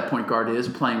out what that point guard is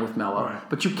playing with Melo. Right.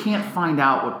 But you can't find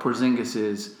out what Porzingis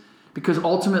is because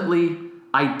ultimately,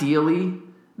 ideally,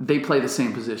 they play the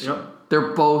same position. Yep.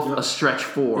 They're both a stretch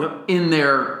 4 in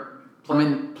their.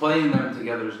 Playing them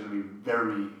together is going to be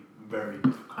very, very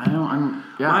difficult.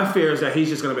 My fear is that he's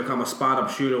just going to become a spot-up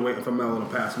shooter waiting for Melo to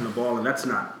pass him the ball, and that's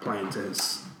not playing to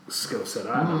his skill set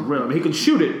either. Really. I mean, he can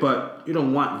shoot it, but you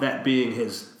don't want that being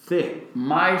his thing.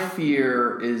 My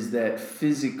fear is that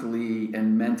physically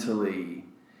and mentally,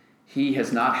 he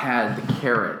has not had the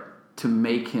carrot to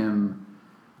make him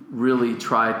really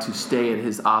try to stay at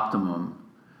his optimum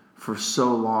for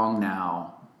so long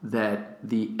now that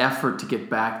the effort to get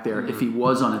back there, if he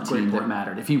was on a team that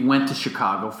mattered, if he went to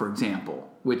Chicago, for example,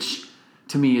 which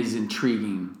to me is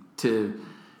intriguing to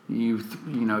you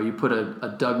put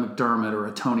a Doug McDermott or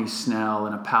a Tony Snell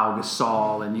and a Pau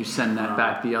Gasol and you send that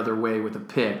back the other way with a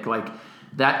pick. Like,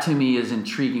 that to me is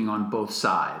intriguing on both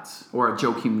sides. Or a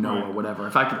Joakim Noah, whatever.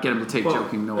 If I could get him to take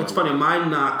Joakim Noah. It's funny, my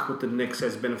knock with the Knicks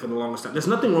has been for the longest time. There's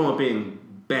nothing wrong with being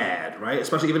bad, right?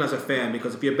 Especially even as a fan,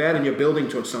 because if you're bad and you're building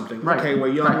towards something, okay, we're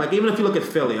young. Like, even if you look at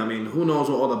Philly, I mean, who knows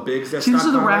what all the bigs that. See, this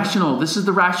is the rational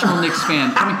Knicks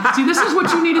fan. I mean, see, this is what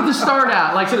you needed to start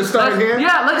at. Like, should have started here.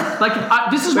 Yeah,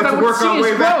 this is what I want to see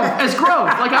as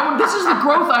growth. Like, this is the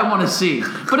growth I want to see.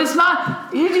 But it's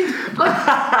not. Like,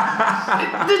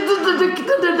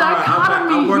 the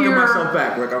dichotomy I'm working here. myself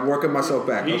back, Rick. I'm working myself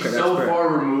back. He's okay, that's so fair. far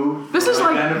removed. This is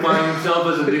like identifying himself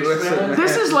as a Knicks fan.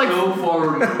 This is like so far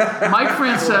removed. Mike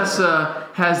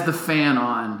Francesa has the fan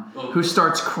on who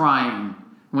starts crying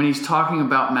when he's talking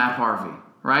about Matt Harvey,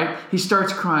 right? He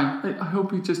starts crying. I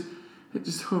hope I just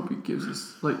hope he gives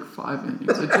us like 5 innings.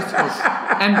 I just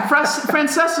hope. And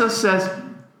Francesa says,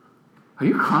 "Are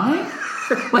you crying?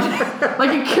 like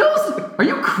it kills. Are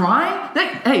you crying?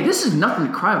 Hey, this is nothing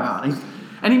to cry about."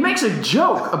 And he makes a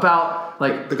joke about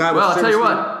like the guy. Well, I'll tell you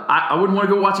what. I wouldn't want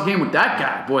to go watch a game with that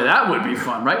guy. Boy, that would be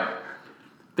fun, right?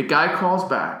 The guy calls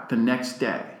back the next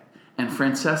day, and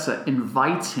Francesa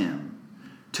invites him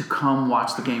to come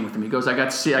watch the game with him. He goes, I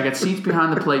got seats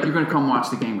behind the plate. You're going to come watch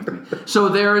the game with me. So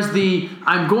there is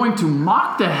I'm going to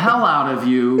mock the hell out of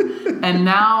you, and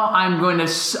now I'm going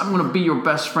to be your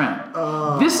best friend.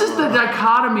 This is the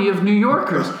dichotomy of New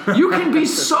Yorkers. You can be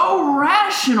so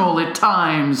rational at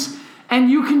times, and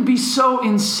you can be so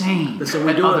insane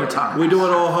at other times. We do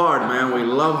it all hard, man. We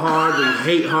love hard. We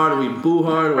hate hard. We boo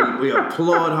hard. We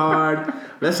applaud hard.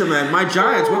 Listen, man, my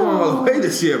Giants, we're going all the way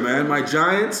this year, man. My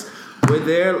Giants, we're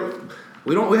there.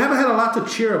 We haven't had a lot to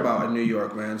cheer about in New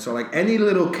York, man. So, like, any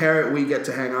little carrot we get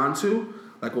to hang on to,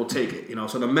 like, we'll take it.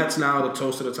 So the Mets now are the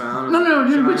toast of the town. No,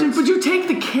 but you take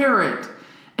the carrot.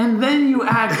 And then you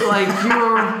act like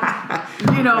you're,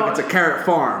 like it's a carrot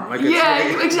farm. Like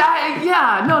it's exactly.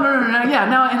 Yeah, no. Yeah,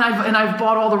 now and I've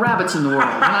bought all the rabbits in the world,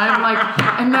 and I'm like,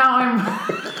 and now I'm.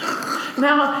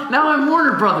 now I'm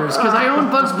Warner Brothers because I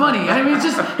own Bugs Bunny. I mean,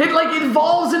 it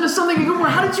evolves into something. You go, well,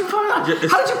 how did you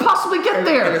possibly get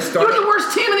there? You were the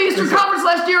worst team in the Eastern Conference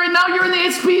last year, and now you're in the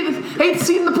 8th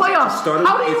seed in the playoffs.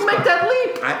 How do you make that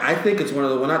leap? I think it's one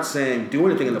of the. We're not saying do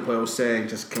anything in the playoffs. Saying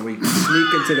just can we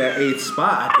sneak into that 8th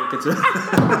spot? I think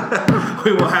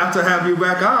we will have to have you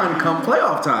back on come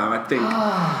playoff time. I think.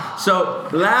 So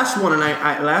last one, and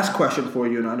last question for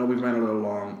you, and I know we've ran a little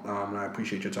long, and I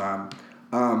appreciate your time.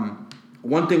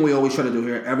 One thing we always try to do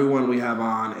here, everyone we have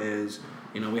on is,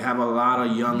 we have a lot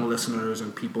of young listeners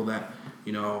and people that,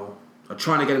 are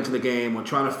trying to get into the game or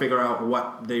trying to figure out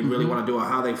what they really want to do or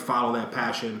how they follow their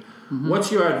passion.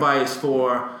 What's your advice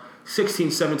for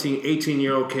 16, 17,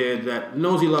 18-year-old kid that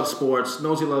knows he loves sports,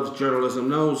 knows he loves journalism,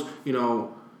 knows,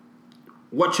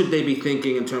 what should they be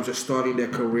thinking in terms of starting their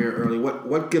career early?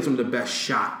 What gives them the best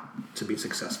shot to be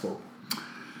successful?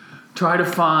 Try to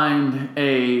find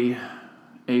a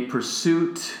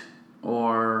pursuit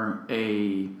or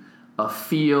a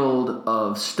field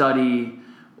of study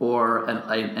or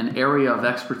an area of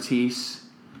expertise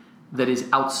that is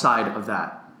outside of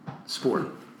that sport.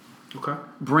 Okay.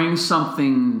 Bring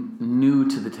something new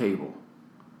to the table,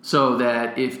 so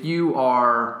that if you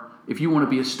want to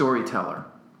be a storyteller,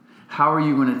 how are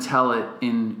you going to tell it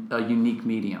in a unique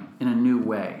medium, in a new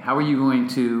way? How are you going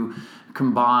to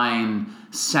combine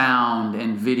sound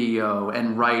and video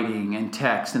and writing and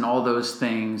text and all those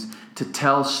things to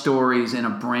tell stories in a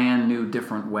brand new,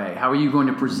 different way? How are you going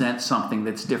to present something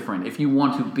that's different? If you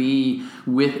want to be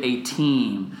with a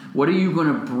team, what are you going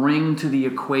to bring to the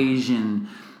equation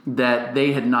that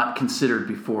they had not considered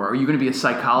before? Are you going to be a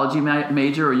psychology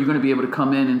major? Or are you going to be able to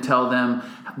come in and tell them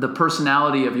the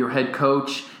personality of your head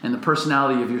coach and the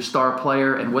personality of your star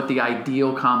player and what the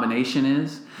ideal combination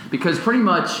is? Because pretty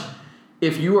much,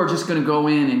 if you are just going to go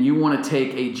in and you want to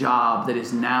take a job that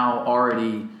is now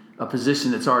already a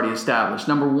position that's already established,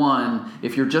 number one,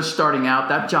 if you're just starting out,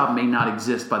 that job may not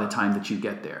exist by the time that you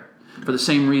get there. For the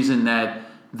same reason that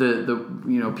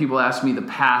the people ask me the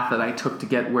path that I took to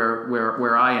get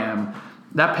where I am,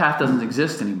 that path doesn't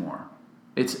exist anymore.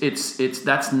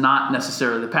 That's not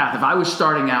necessarily the path. If I was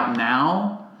starting out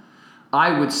now,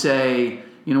 I would say,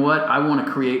 you know what, I want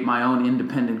to create my own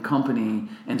independent company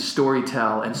and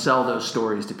storytell and sell those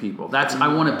stories to people.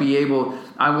 I want to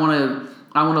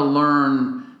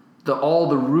learn all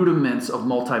the rudiments of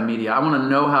multimedia. I want to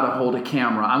know how to hold a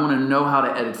camera. I want to know how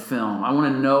to edit film. I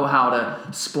want to know how to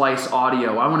splice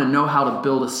audio. I want to know how to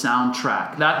build a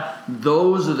soundtrack.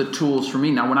 Those are the tools for me.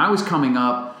 Now, when I was coming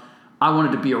up, I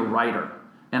wanted to be a writer.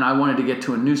 And I wanted to get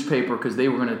to a newspaper because they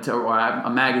were going to tell, or a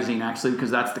magazine actually, because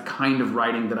that's the kind of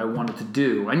writing that I wanted to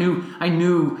do. I knew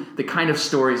the kind of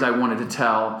stories I wanted to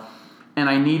tell, and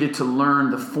I needed to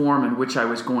learn the form in which I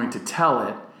was going to tell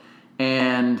it.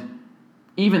 And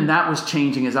even that was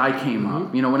changing as I came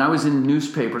up. When I was in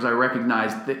newspapers, I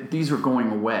recognized that these were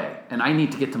going away, and I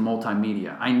need to get to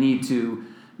multimedia. I need to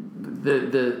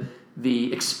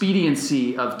the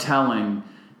expediency of telling,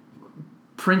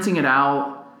 printing it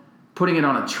out, putting it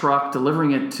on a truck,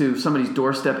 delivering it to somebody's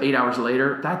doorstep 8 hours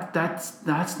later.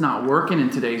 That's not working in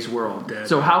today's world. Dead.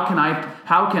 So how can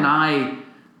I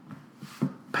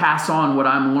pass on what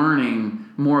I'm learning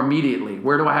more immediately?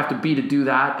 Where do I have to be to do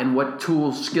that? And what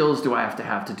tools, skills do I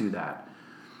have to do that?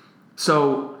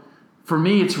 So for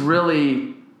me, it's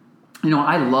really,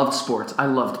 I loved sports. I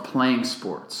loved playing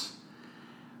sports.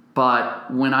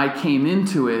 But when I came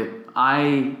into it,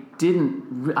 I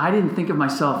didn't think of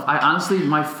myself.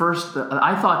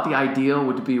 I thought the ideal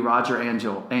would be Roger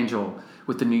Angel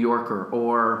with the New Yorker,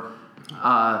 or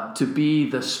to be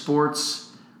the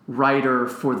sports writer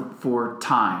for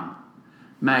Time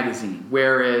magazine,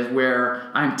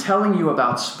 where I'm telling you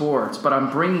about sports, but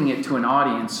I'm bringing it to an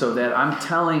audience so that I'm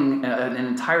telling an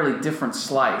entirely different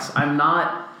slice. I'm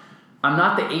not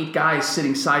the 8 guys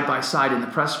sitting side by side in the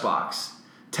press box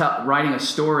writing a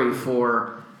story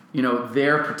for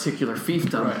their particular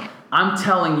fiefdom. Right. I'm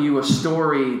telling you a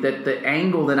story that the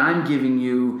angle that I'm giving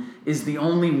you is the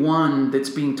only one that's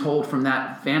being told from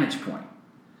that vantage point.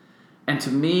 And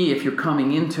to me, if you're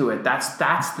coming into it, that's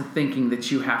the thinking that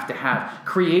you have to have.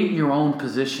 Create your own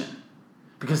position,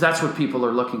 because that's what people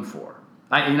are looking for.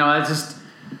 You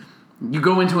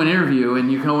go into an interview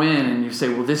and you go in and you say,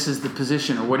 well, this is the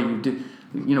position, or what do you do?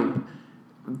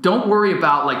 Don't worry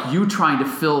about you trying to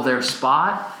fill their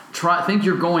spot. Think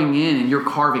you're going in and you're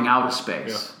carving out a space.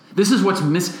 Yeah. This is what's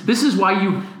This is why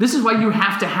you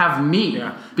have to have me,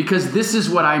 because this is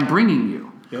what I'm bringing you.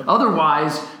 Yep.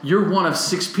 Otherwise, you're one of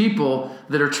 6 people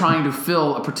that are trying to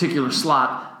fill a particular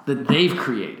slot that they've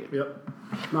created. Yep.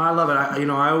 No, I love it.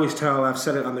 I always tell. I've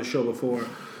said it on the show before.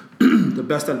 The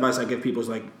best advice I give people is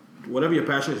whatever your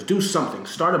passion is, do something.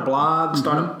 Start a blog,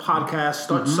 start a podcast,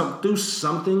 do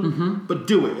something, but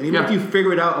do it. And even if you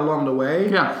figure it out along the way.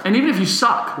 Yeah, and even if you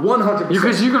suck. 100%.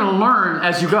 Because you're going to learn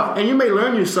as you go. And you may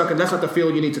learn you suck, and that's not the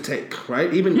field you need to take,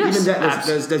 right? Even that,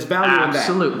 there's value in that.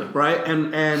 Absolutely. Right?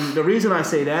 And the reason I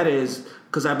say that is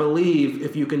because I believe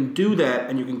if you can do that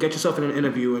and you can get yourself in an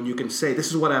interview and you can say,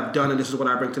 this is what I've done and this is what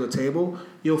I bring to the table,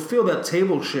 you'll feel that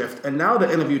table shift. And now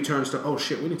the interview turns to, oh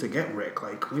shit, we need to get Rick.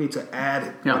 Like, we need to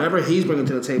add whatever he's bringing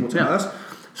to the table to us.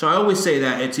 So I always say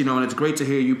that it's, and it's great to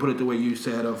hear you put it the way you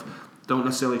said of don't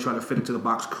necessarily try to fit into the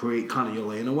box, create kind of your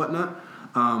lane and whatnot.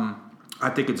 I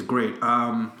think it's great.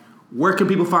 Where can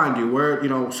people find you? Where,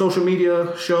 social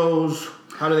media, shows,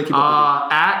 how do they keep up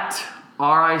with you? At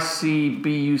RIc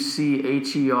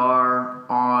Bucher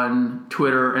on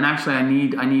Twitter, and actually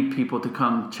I need people to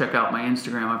come check out my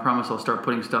Instagram. I promise I'll start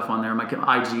putting stuff on there. My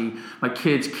IG, my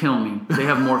kids kill me. They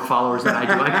have more followers than I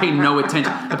do. I pay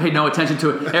no attention to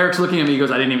it. Eric's looking at me. He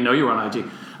goes, "I didn't even know you were on IG."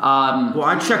 Well,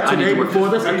 I checked today before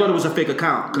this. I thought it was a fake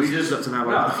account because We just doesn't have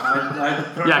a lot.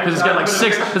 because it's got like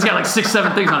six. It's got like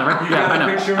 6-7 things on it, right? Yeah,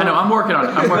 I know. I'm working on it.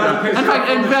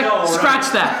 In fact,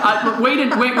 scratch that. Wait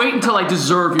until I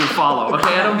deserve your follow.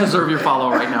 Okay, I don't deserve your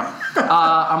follow right now.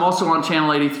 I'm also on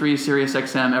Channel 83, Sirius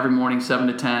XM, every morning, 7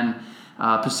 to 10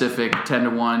 Pacific, 10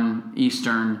 to 1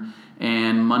 Eastern.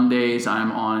 And Mondays,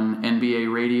 I'm on NBA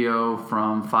radio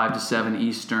from 5 to 7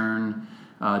 Eastern.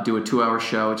 Do a 2-hour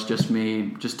show. It's just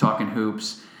me, just talking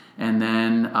hoops. And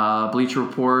then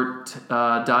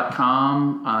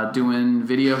BleacherReport.com, doing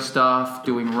video stuff,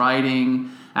 doing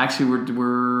writing. Actually,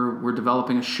 we're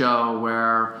developing a show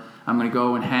where I'm going to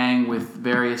go and hang with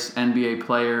various NBA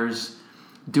players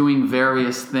doing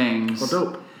various things. Oh,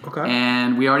 dope. Okay.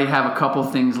 And we already have a couple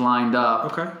things lined up.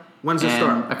 Okay. When's it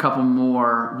start? A couple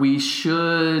more.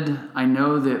 I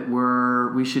know that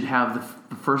we should have the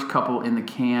first couple in the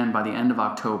can by the end of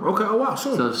October. Okay. Oh, wow.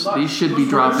 Soon. So these should be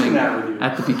dropping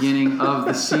at the beginning of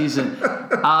the season.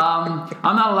 I'm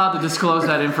not allowed to disclose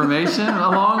that information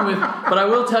but I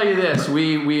will tell you this.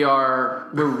 We're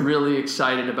really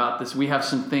excited about this. We have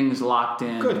some things locked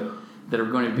in. Good. That are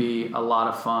going to be a lot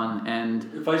of fun. And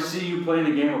if I see you playing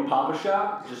a game of Papa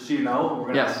Shot, just so you know,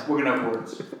 we're gonna have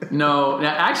words. No,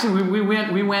 actually, we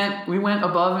went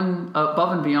above and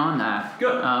beyond that.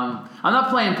 Good. I'm not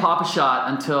playing Papa Shot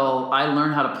until I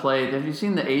learn how to play. Have you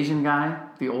seen the Asian guy,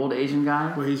 the old Asian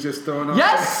guy? Where he's just throwing.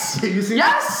 Yes. Have you seen?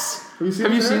 Yes. Have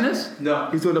you seen this? No.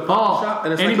 He's doing the Papa Shot,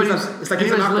 and it's like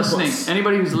he's an octopus.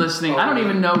 Anybody who's listening, I don't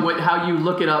even know how you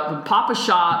look it up. Papa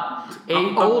Shot.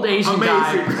 Old Asian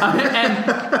guy. And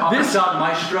this shot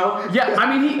maestro. Yeah,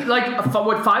 I mean, he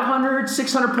 500,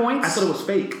 600 points. I thought it was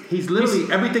fake. He's literally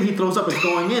everything he throws up is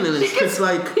going in, and it's just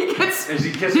like he gets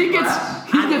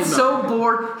so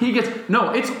bored.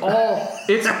 It's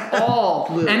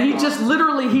all, and he just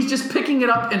literally he's just picking it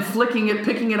up and flicking it,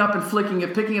 picking it up and flicking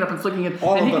it, picking it up and flicking it.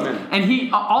 All of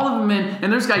them in,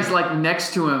 and there's guys like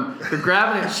next to him. They're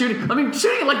grabbing it, shooting. I mean,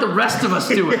 shooting it like the rest of us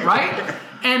do it, right?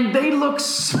 And they look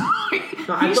so...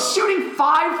 He's shooting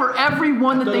 5 for every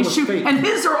one that they shoot. Fake. And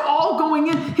his are all going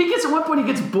in. At one point, he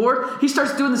gets bored. He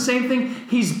starts doing the same thing.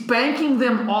 He's banking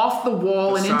them off the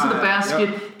wall and into the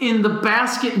basket, in the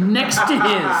basket next to his.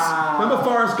 Remember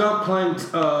Forrest Gump playing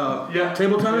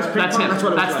table tennis? That's him. That's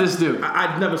what it was like. This dude.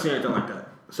 I'd never seen anything like that.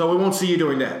 So we won't see you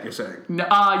doing that, you're saying? No,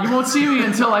 you won't see me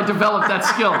until I develop that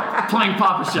skill, playing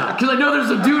Papa Shot. Because I know there's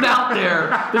a dude out there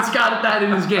that's got that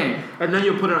in his game. And then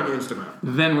you'll put it on your Instagram.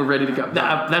 Then we're ready to go.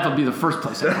 That'll be the first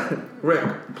place I go.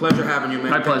 Rick, pleasure having you, man.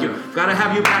 My pleasure. Gotta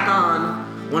have you back on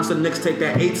once the Knicks take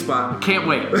that 8 spot. Can't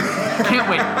wait.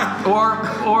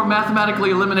 Or mathematically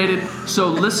eliminated. So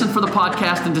listen for the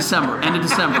podcast in December. End of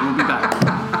December. We'll be back.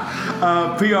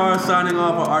 PR signing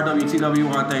off on RWTW. I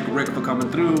want to thank Rick for coming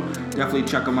through. Definitely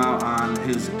check him out on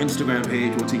his Instagram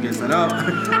page once he gets that up.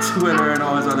 Twitter and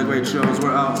all his other great shows.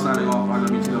 We're out signing off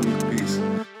RWTW. Peace.